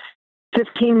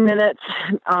 15 minutes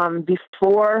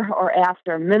before or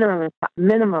after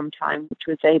minimum time, which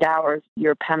was 8 hours,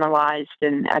 you're penalized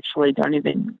and actually don't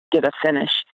even get a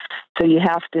finish. So you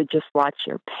have to just watch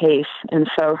your pace. And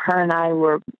so her and I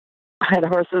had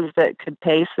horses that could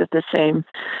pace at the same,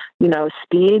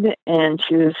 speed, and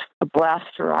she was a blast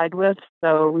to ride with.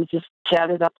 So we just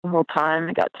chatted up the whole time.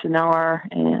 I got to know her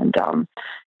and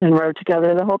rode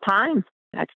together the whole time.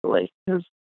 Actually, it was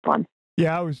fun.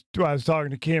 Yeah, I was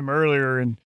talking to Kim earlier,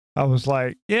 and I was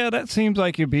like, yeah, that seems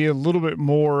like it'd be a little bit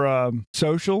more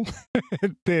social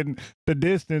than the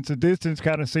distance. The distance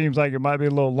kind of seems like it might be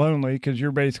a little lonely because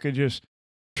you're basically just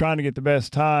trying to get the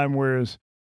best time, whereas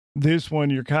this one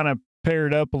you're kind of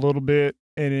paired up a little bit,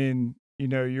 and then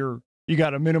you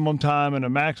got a minimum time and a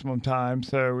maximum time.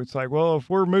 So it's like, well, if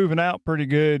we're moving out pretty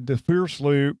good the first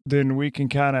loop, then we can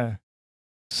kind of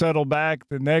settle back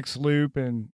the next loop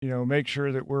and make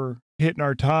sure that we're hitting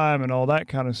our time and all that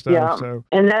kind of stuff. Yeah, so,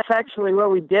 and that's actually what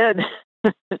we did.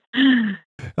 I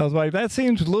was like, that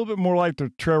seems a little bit more like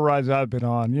the trail rides I've been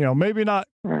on. Maybe not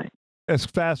right as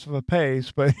fast of a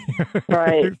pace, but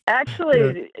right.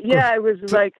 Actually, yeah,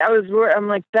 I'm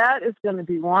like, that is going to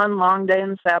be one long day in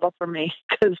the saddle for me,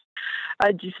 because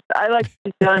I like to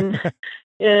be done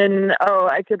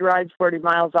I could ride 40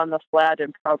 miles on the flat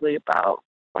in probably about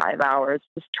 5 hours,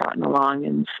 just trotting along.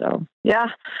 And so, yeah,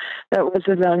 that was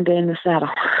a long day in the saddle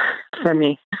for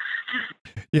me.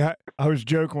 Yeah, I was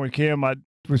joking with Kim. I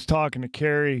was talking to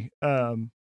Kerry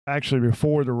actually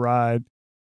before the ride,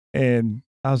 and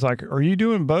I was like, are you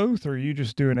doing both, or are you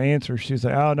just doing Ancer? She's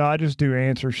like, oh, no, I just do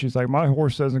Ancer. She's like, my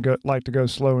horse doesn't like to go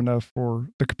slow enough for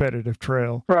the competitive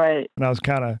trail. Right. And I was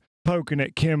kind of poking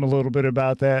at Kim a little bit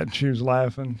about that, and she was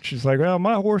laughing. She's like, "Well,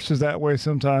 my horse is that way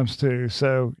sometimes too."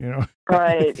 So,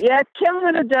 Right. Yeah, Kim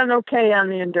would have done okay on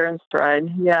the endurance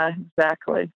ride. Yeah,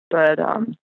 exactly. But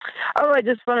I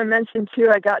just want to mention too,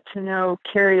 I got to know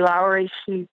Kerry Lowry.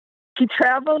 She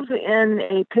travels in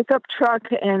a pickup truck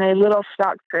and a little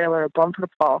stock trailer, a bumper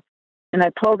pull. And I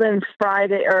pulled in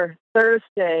Friday or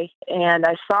Thursday, and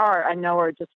I saw her. I know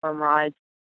her just from rides.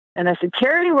 And I said,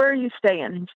 "Kerry, where are you staying?"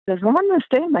 And she says, "Well, I'm going to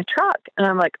stay in my truck." And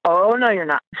I'm like, "Oh, no, you're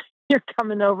not. You're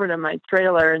coming over to my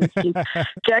trailer." And she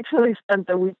actually spent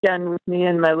the weekend with me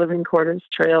in my living quarters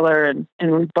trailer, and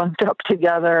we bunked up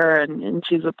together, and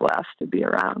she's a blast to be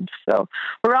around. So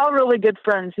we're all really good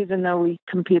friends, even though we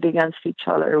compete against each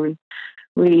other.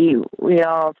 We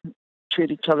all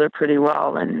treat each other pretty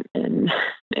well, and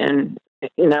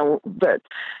but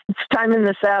it's time in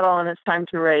the saddle and it's time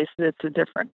to race. It's a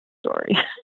different story.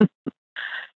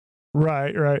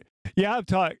 Right. Yeah, I've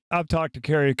talked to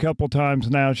Kerry a couple times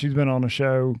now. She's been on the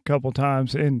show a couple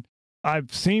times, and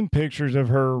I've seen pictures of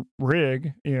her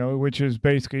rig, which is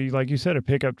basically, like you said, a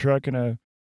pickup truck and a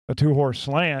 2-horse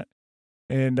slant.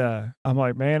 And I'm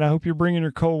like, man, I hope you're bringing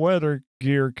your cold weather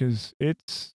gear, because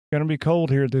it's going to be cold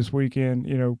here this weekend,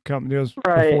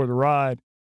 before the ride.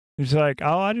 And she's like,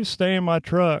 "Oh, I just stay in my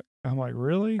truck." I'm like,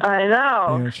 "Really?" I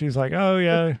know. She's like, "Oh,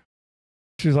 yeah."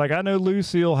 She's like, "I know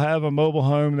Lucy will have a mobile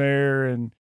home there,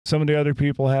 and some of the other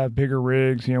people have bigger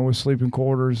rigs, with sleeping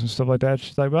quarters and stuff like that."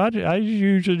 She's like, "But I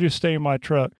usually just stay in my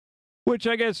truck," which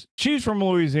I guess she's from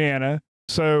Louisiana.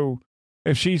 So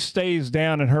if she stays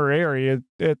down in her area,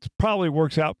 it probably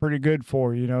works out pretty good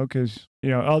for her, because,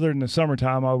 other than the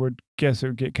summertime, I would guess it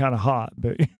would get kind of hot.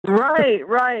 But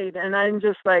Right. And I'm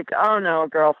just like, "Oh, no,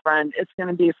 girlfriend, it's going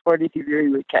to be a 40-degree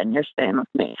weekend. You're staying with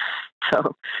me."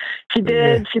 So she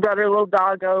did. Yeah. She brought her little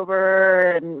dog over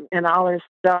and all her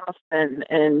stuff, and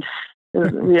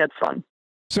we had fun.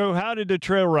 So how did the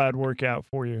trail ride work out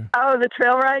for you? Oh, the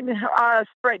trail ride?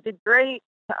 Sprite did great.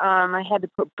 I had to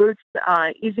put boots,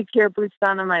 Easy Care boots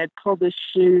on them. I had pulled his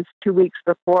shoes 2 weeks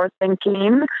before,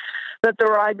 thinking that the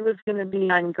ride was going to be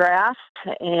on grass,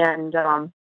 and I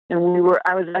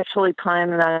was actually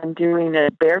planning on doing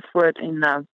it barefoot in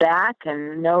the back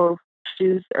and no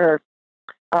shoes, or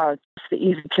just the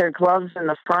Easy Care gloves in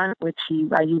the front, which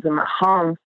I use them at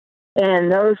home,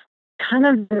 and those kind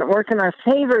of didn't work in our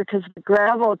favor because the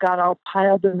gravel got all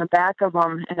piled in the back of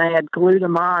them, and I had glued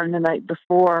them on the night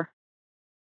before.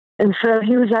 And so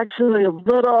he was actually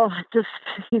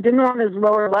he didn't want his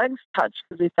lower legs touched,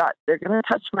 because he thought, "They're going to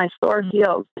touch my sore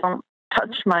heels. Don't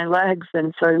touch my legs."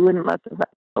 And so he wouldn't let the vet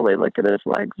really look at his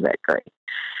legs that great.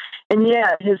 And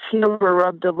yeah, his heels were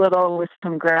rubbed a little with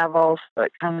some gravel, so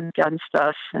it kind of against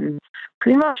us. And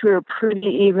pretty much we were pretty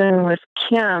even with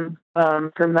Kim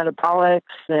for metabolics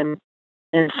and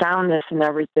soundness and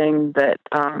everything. But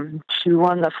she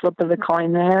won the flip of the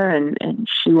coin there, and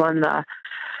she won the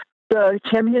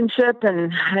championship,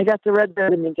 and I got the red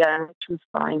ribbon again, which was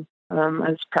fine. I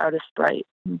was proud of Sprite.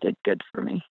 It did good for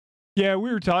me. Yeah,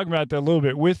 we were talking about that a little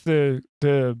bit with the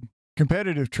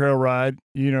competitive trail ride.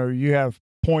 You have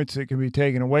points that can be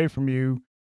taken away from you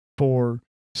for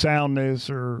soundness,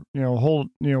 or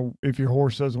if your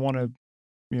horse doesn't want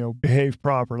to behave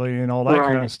properly and all that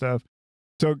kind of stuff.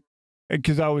 So,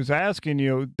 because I was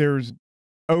asking, there's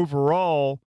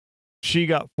overall, she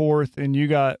got 4th, and you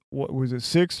got, what was it,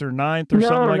 6th or 9th or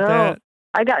something like that?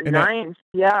 I got 9th,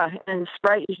 yeah. And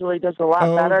Sprite usually does a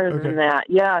lot better than that,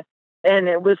 yeah. And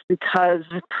it was because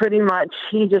pretty much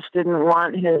he just didn't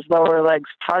want his lower legs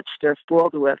touched or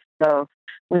fooled with. So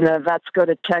when the vets go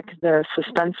to check their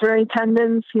suspensory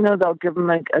tendons, they'll give him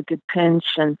a good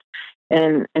pinch and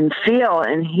feel,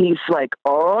 and he's like,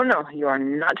 "Oh no, you are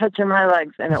not touching my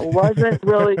legs." And it wasn't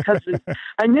really because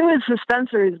I knew his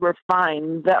suspensories were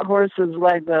fine. That horse's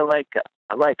legs are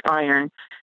like iron,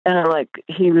 and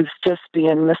he was just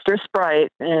being Mr.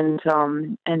 Sprite and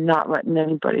not letting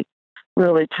anybody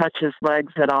really touch his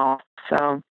legs at all.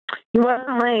 So he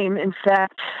wasn't lame. In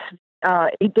fact,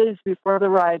 8 days before the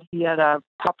ride, he had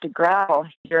popped a gravel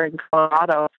here in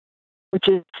Colorado, which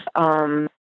is an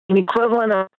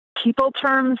equivalent of people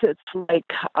terms. It's like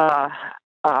I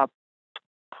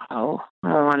don't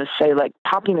want to say, like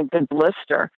popping a good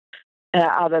blister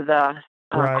out of the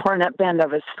cornet band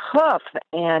of his hoof,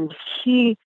 and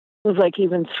he was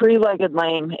even 3-legged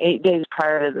lame 8 days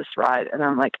prior to this ride. And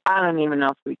I'm like, I don't even know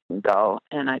if we can go.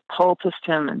 And I poulticed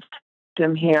him and took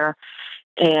him here.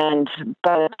 And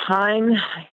by the time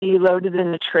he loaded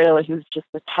in the trailer, he was just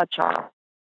a touch off.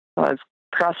 So I was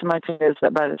crossing my fingers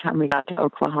that by the time we got to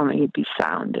Oklahoma, he'd be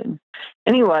sound. And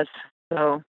he was.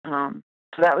 So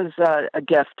that was a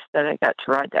gift that I got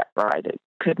to ride that ride.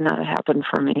 could not have happened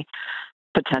for me,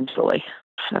 potentially.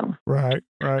 So Right.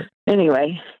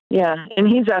 anyway, yeah. And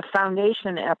he's a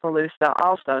foundation Appaloosa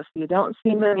also, so you don't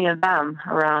see many of them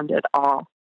around at all.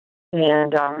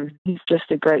 And he's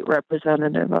just a great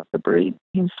representative of the breed.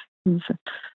 He's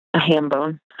a ham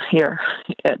bone here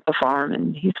at the farm,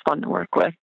 and he's fun to work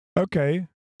with. Okay.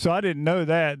 So I didn't know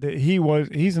that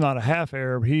he's not a half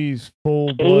Arab. He's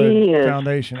full-blood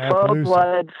foundation Appaloosa.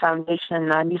 Full-blood foundation,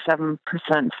 97%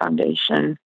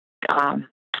 foundation,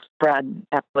 bred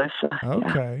Appaloosa.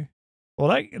 Okay. Yeah.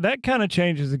 Well, that kind of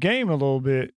changes the game a little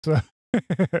bit. So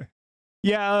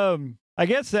yeah, I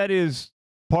guess that is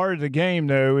part of the game,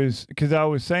 though, is because I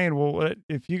was saying, well,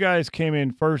 if you guys came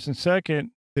in first and second,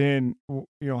 then,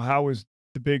 how was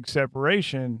the big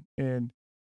separation? And,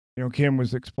 Kim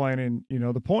was explaining,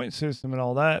 the point system and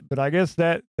all that. But I guess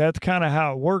that's kind of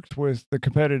how it works with the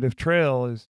competitive trail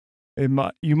is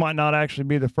you might not actually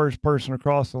be the first person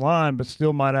across the line, but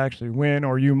still might actually win,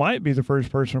 or you might be the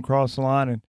first person across the line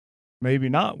and maybe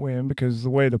not win because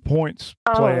the way the points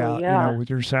play out,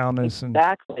 with your soundness.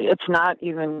 Exactly. It's not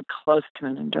even close to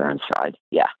an endurance ride.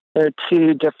 Yeah. They're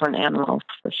two different animals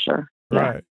for sure. Yeah.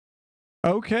 Right.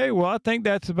 Okay. Well, I think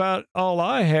that's about all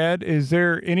I had. Is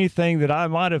there anything that I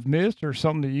might have missed or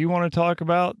something that you want to talk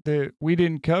about that we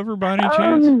didn't cover by any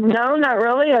chance? No, not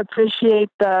really. I appreciate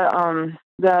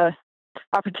the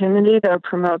opportunity to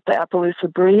promote the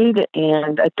Appaloosa breed,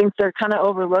 and I think they're kind of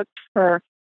overlooked for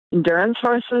endurance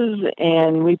horses,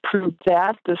 and we proved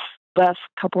that this last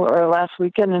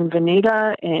weekend in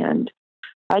Vinita, and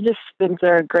I just think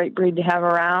they're a great breed to have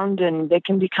around, and they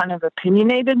can be kind of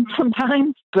opinionated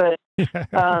sometimes, but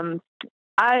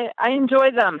I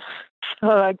enjoy them. So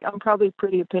I'm probably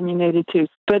pretty opinionated too.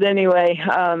 But anyway,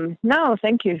 no,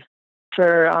 thank you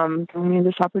for giving me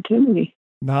this opportunity.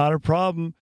 Not a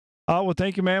problem. Well,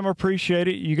 thank you, ma'am. I appreciate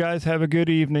it. You guys have a good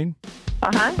evening.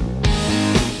 Uh-huh.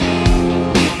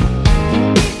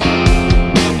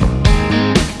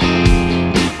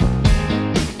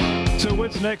 So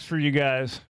what's next for you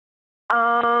guys?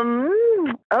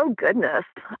 Oh goodness.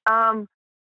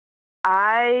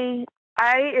 I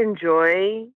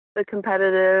enjoy the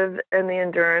competitive and the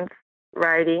endurance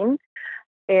riding,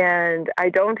 and I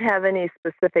don't have any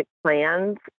specific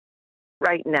plans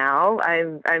right now.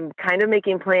 I'm kind of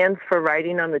making plans for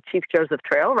riding on the Chief Joseph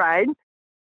Trail ride.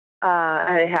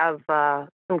 I have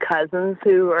some cousins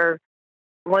who are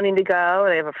wanting to go,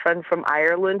 and I have a friend from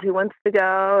Ireland who wants to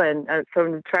go, and so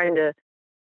I'm trying to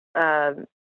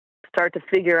start to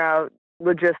figure out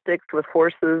logistics with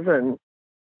horses and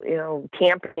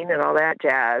camping and all that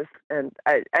jazz. And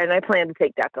I plan to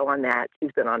take Deco on that.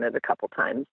 She's been on it a couple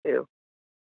times too.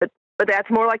 But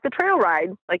that's more like the trail ride,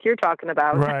 like you're talking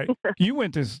about. Right. You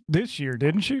went this year,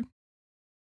 didn't you?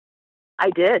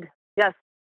 I did. Yes.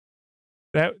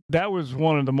 That was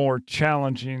one of the more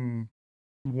challenging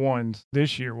ones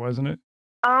this year, wasn't it?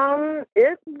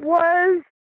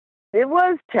 It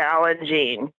was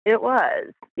challenging. It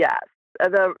was, yes.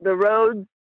 The roads.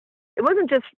 It wasn't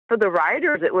just for the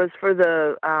riders; it was for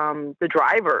the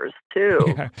drivers too.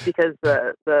 Yeah. Because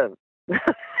the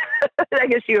I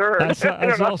guess you heard. I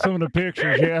saw some of the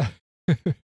pictures. Yeah.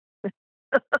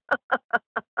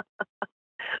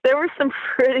 There were some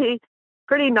pretty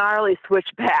gnarly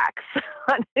switchbacks.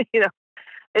 I'm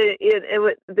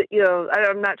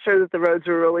not sure that the roads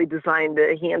were really designed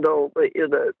to handle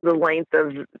the length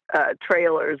of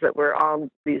trailers that were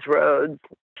on these roads.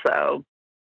 So,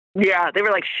 yeah, they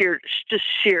were like sheer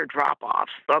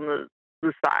drop-offs on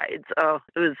the sides. Oh,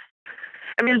 it was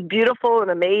beautiful and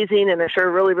amazing, and I'm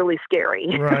sure really, really scary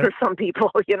for some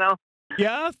people,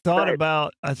 Yeah,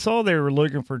 I saw they were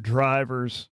looking for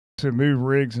drivers to move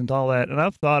rigs and all that, and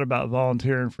I've thought about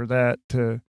volunteering for that,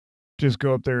 to just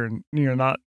go up there and,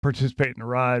 not participate in the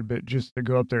ride, but just to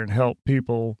go up there and help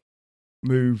people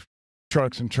move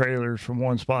trucks and trailers from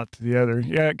one spot to the other.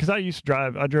 Yeah, because I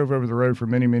drove over the road for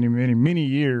many, many, many, many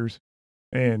years,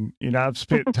 and, I've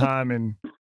spent time in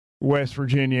West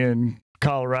Virginia and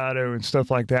Colorado and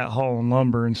stuff like that, hauling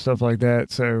lumber and stuff like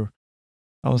that. So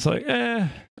I was like, I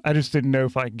just didn't know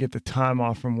if I could get the time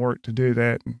off from work to do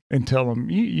that, and tell them,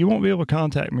 you won't be able to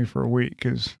contact me for a week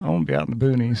because I won't be out in the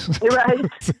boonies. Right.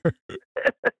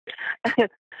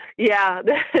 Yeah.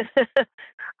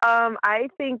 I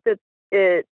think that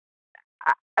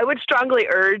I would strongly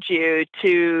urge you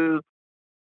to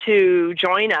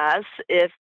join us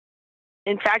if,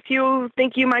 in fact, you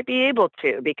think you might be able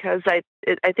to, because I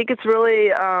think it's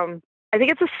really, I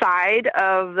think it's a side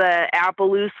of the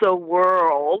Appaloosa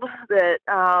world that,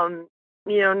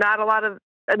 not a lot of,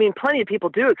 plenty of people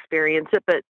do experience it,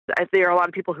 but there are a lot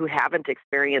of people who haven't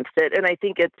experienced it. And I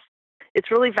think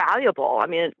it's really valuable. I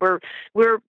mean, we're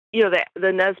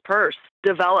the Nez Perce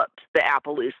developed the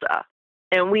Appaloosa,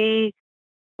 and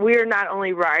we're not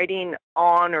only riding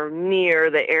on or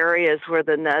near the areas where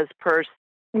the Nez Perce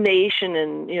Nation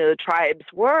and the tribes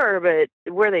were, but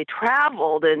where they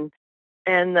traveled there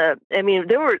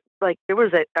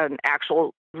was an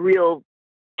actual real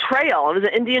trail. It was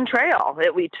an Indian trail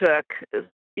that we took,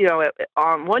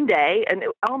 on one day, and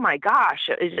oh my gosh,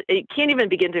 it can't even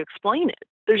begin to explain it.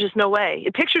 There's just no way.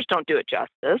 Pictures don't do it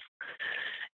justice.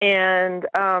 And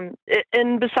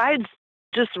and besides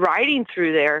just riding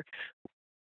through there,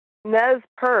 Nez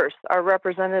Perce are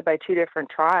represented by 2 different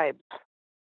tribes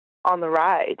on the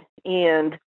ride,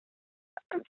 and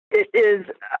it is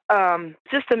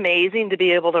just amazing to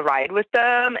be able to ride with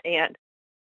them and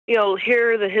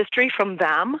hear the history from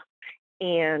them.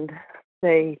 And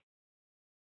they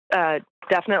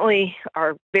definitely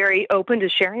are very open to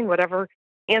sharing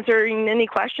answering any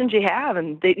questions you have,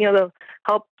 and they'll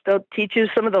teach you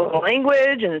some of the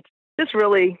language, and it's just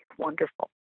really wonderful.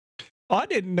 I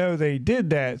didn't know they did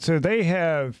that. So they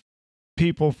have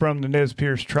people from the Nez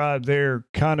Perce tribe there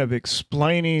kind of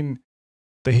explaining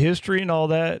the history and all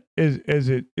that. Is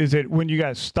it when you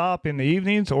guys stop in the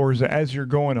evenings, or is it as you're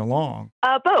going along?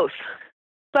 Both.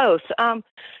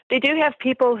 They do have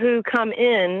people who come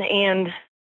in and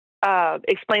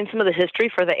explain some of the history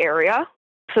for the area.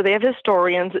 So they have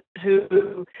historians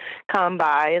who come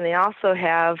by, and they also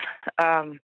have,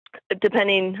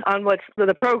 depending on what's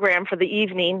the program for the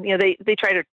evening, they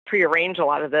try to prearrange a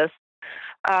lot of this.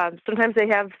 Sometimes they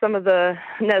have some of the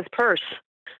Nez Perce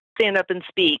stand up and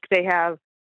speak. They have,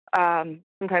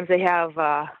 sometimes they have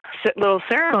little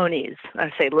ceremonies.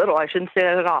 I say little, I shouldn't say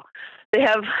that at all.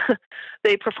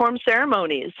 They perform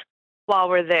ceremonies while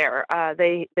we're there.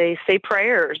 They say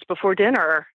prayers before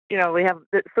dinner.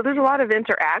 So there's a lot of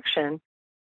interaction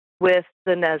with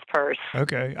the Nez Perce.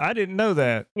 Okay, I didn't know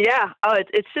that. Yeah. Oh,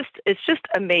 it's just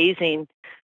amazing.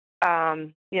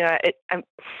 I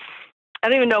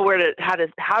don't even know how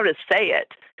to say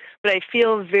it, but I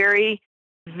feel very,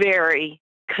 very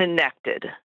connected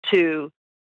to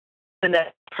the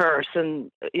Nez Perce,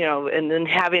 and and then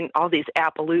having all these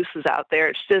Appaloosas out there.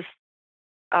 It's just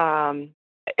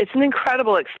it's an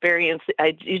incredible experience.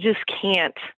 You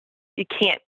can't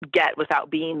get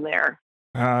without being there.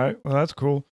 All right. Well, that's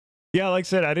cool. Yeah, like I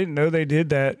said, I didn't know they did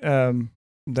that.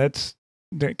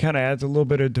 That kind of adds a little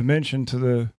bit of dimension to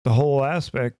the whole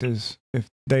aspect, is if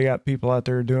they got people out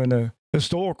there doing the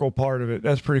historical part of it.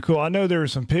 That's pretty cool. I know there were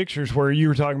some pictures where you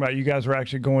were talking about you guys were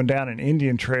actually going down an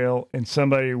Indian trail, and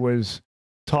somebody was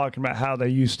talking about how they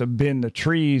used to bend the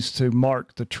trees to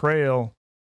mark the trail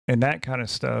and that kind of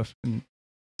stuff. And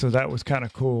so that was kind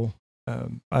of cool.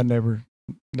 I never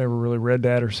really read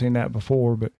that or seen that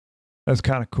before, but that's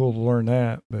kind of cool to learn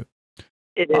that. But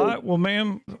it is. All right, well,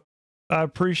 ma'am, I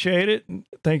appreciate it.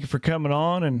 Thank you for coming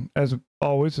on, and as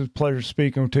always, it's a pleasure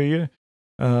speaking to you.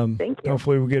 Thank you.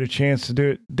 Hopefully we'll get a chance to do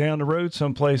it down the road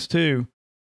someplace too.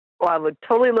 Well, I would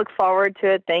totally look forward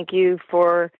to it. Thank you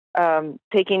for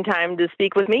taking time to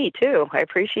speak with me too. I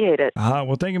appreciate it.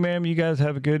 Well, thank you, ma'am. You guys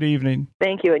have a good evening.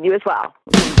 Thank you, and you as well.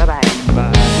 Bye-bye.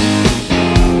 Bye.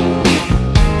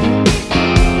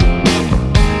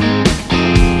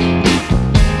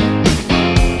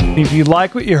 If you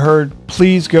like what you heard,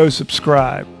 please go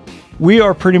subscribe. We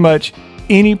are pretty much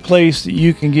any place that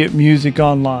you can get music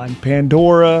online.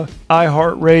 Pandora,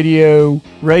 iHeartRadio,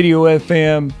 Radio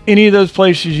FM, any of those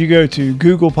places you go to,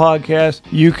 Google Podcasts,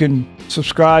 you can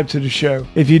subscribe to the show.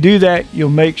 If you do that, you'll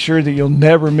make sure that you'll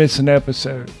never miss an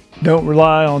episode. Don't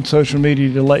rely on social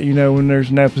media to let you know when there's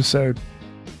an episode.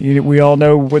 We all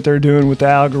know what they're doing with the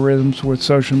algorithms with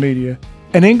social media.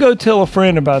 And then go tell a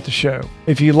friend about the show.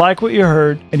 If you like what you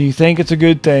heard and you think it's a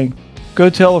good thing, go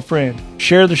tell a friend.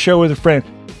 Share the show with a friend.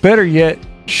 Better yet,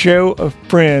 show a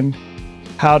friend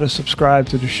how to subscribe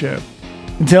to the show.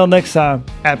 Until next time,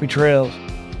 happy trails.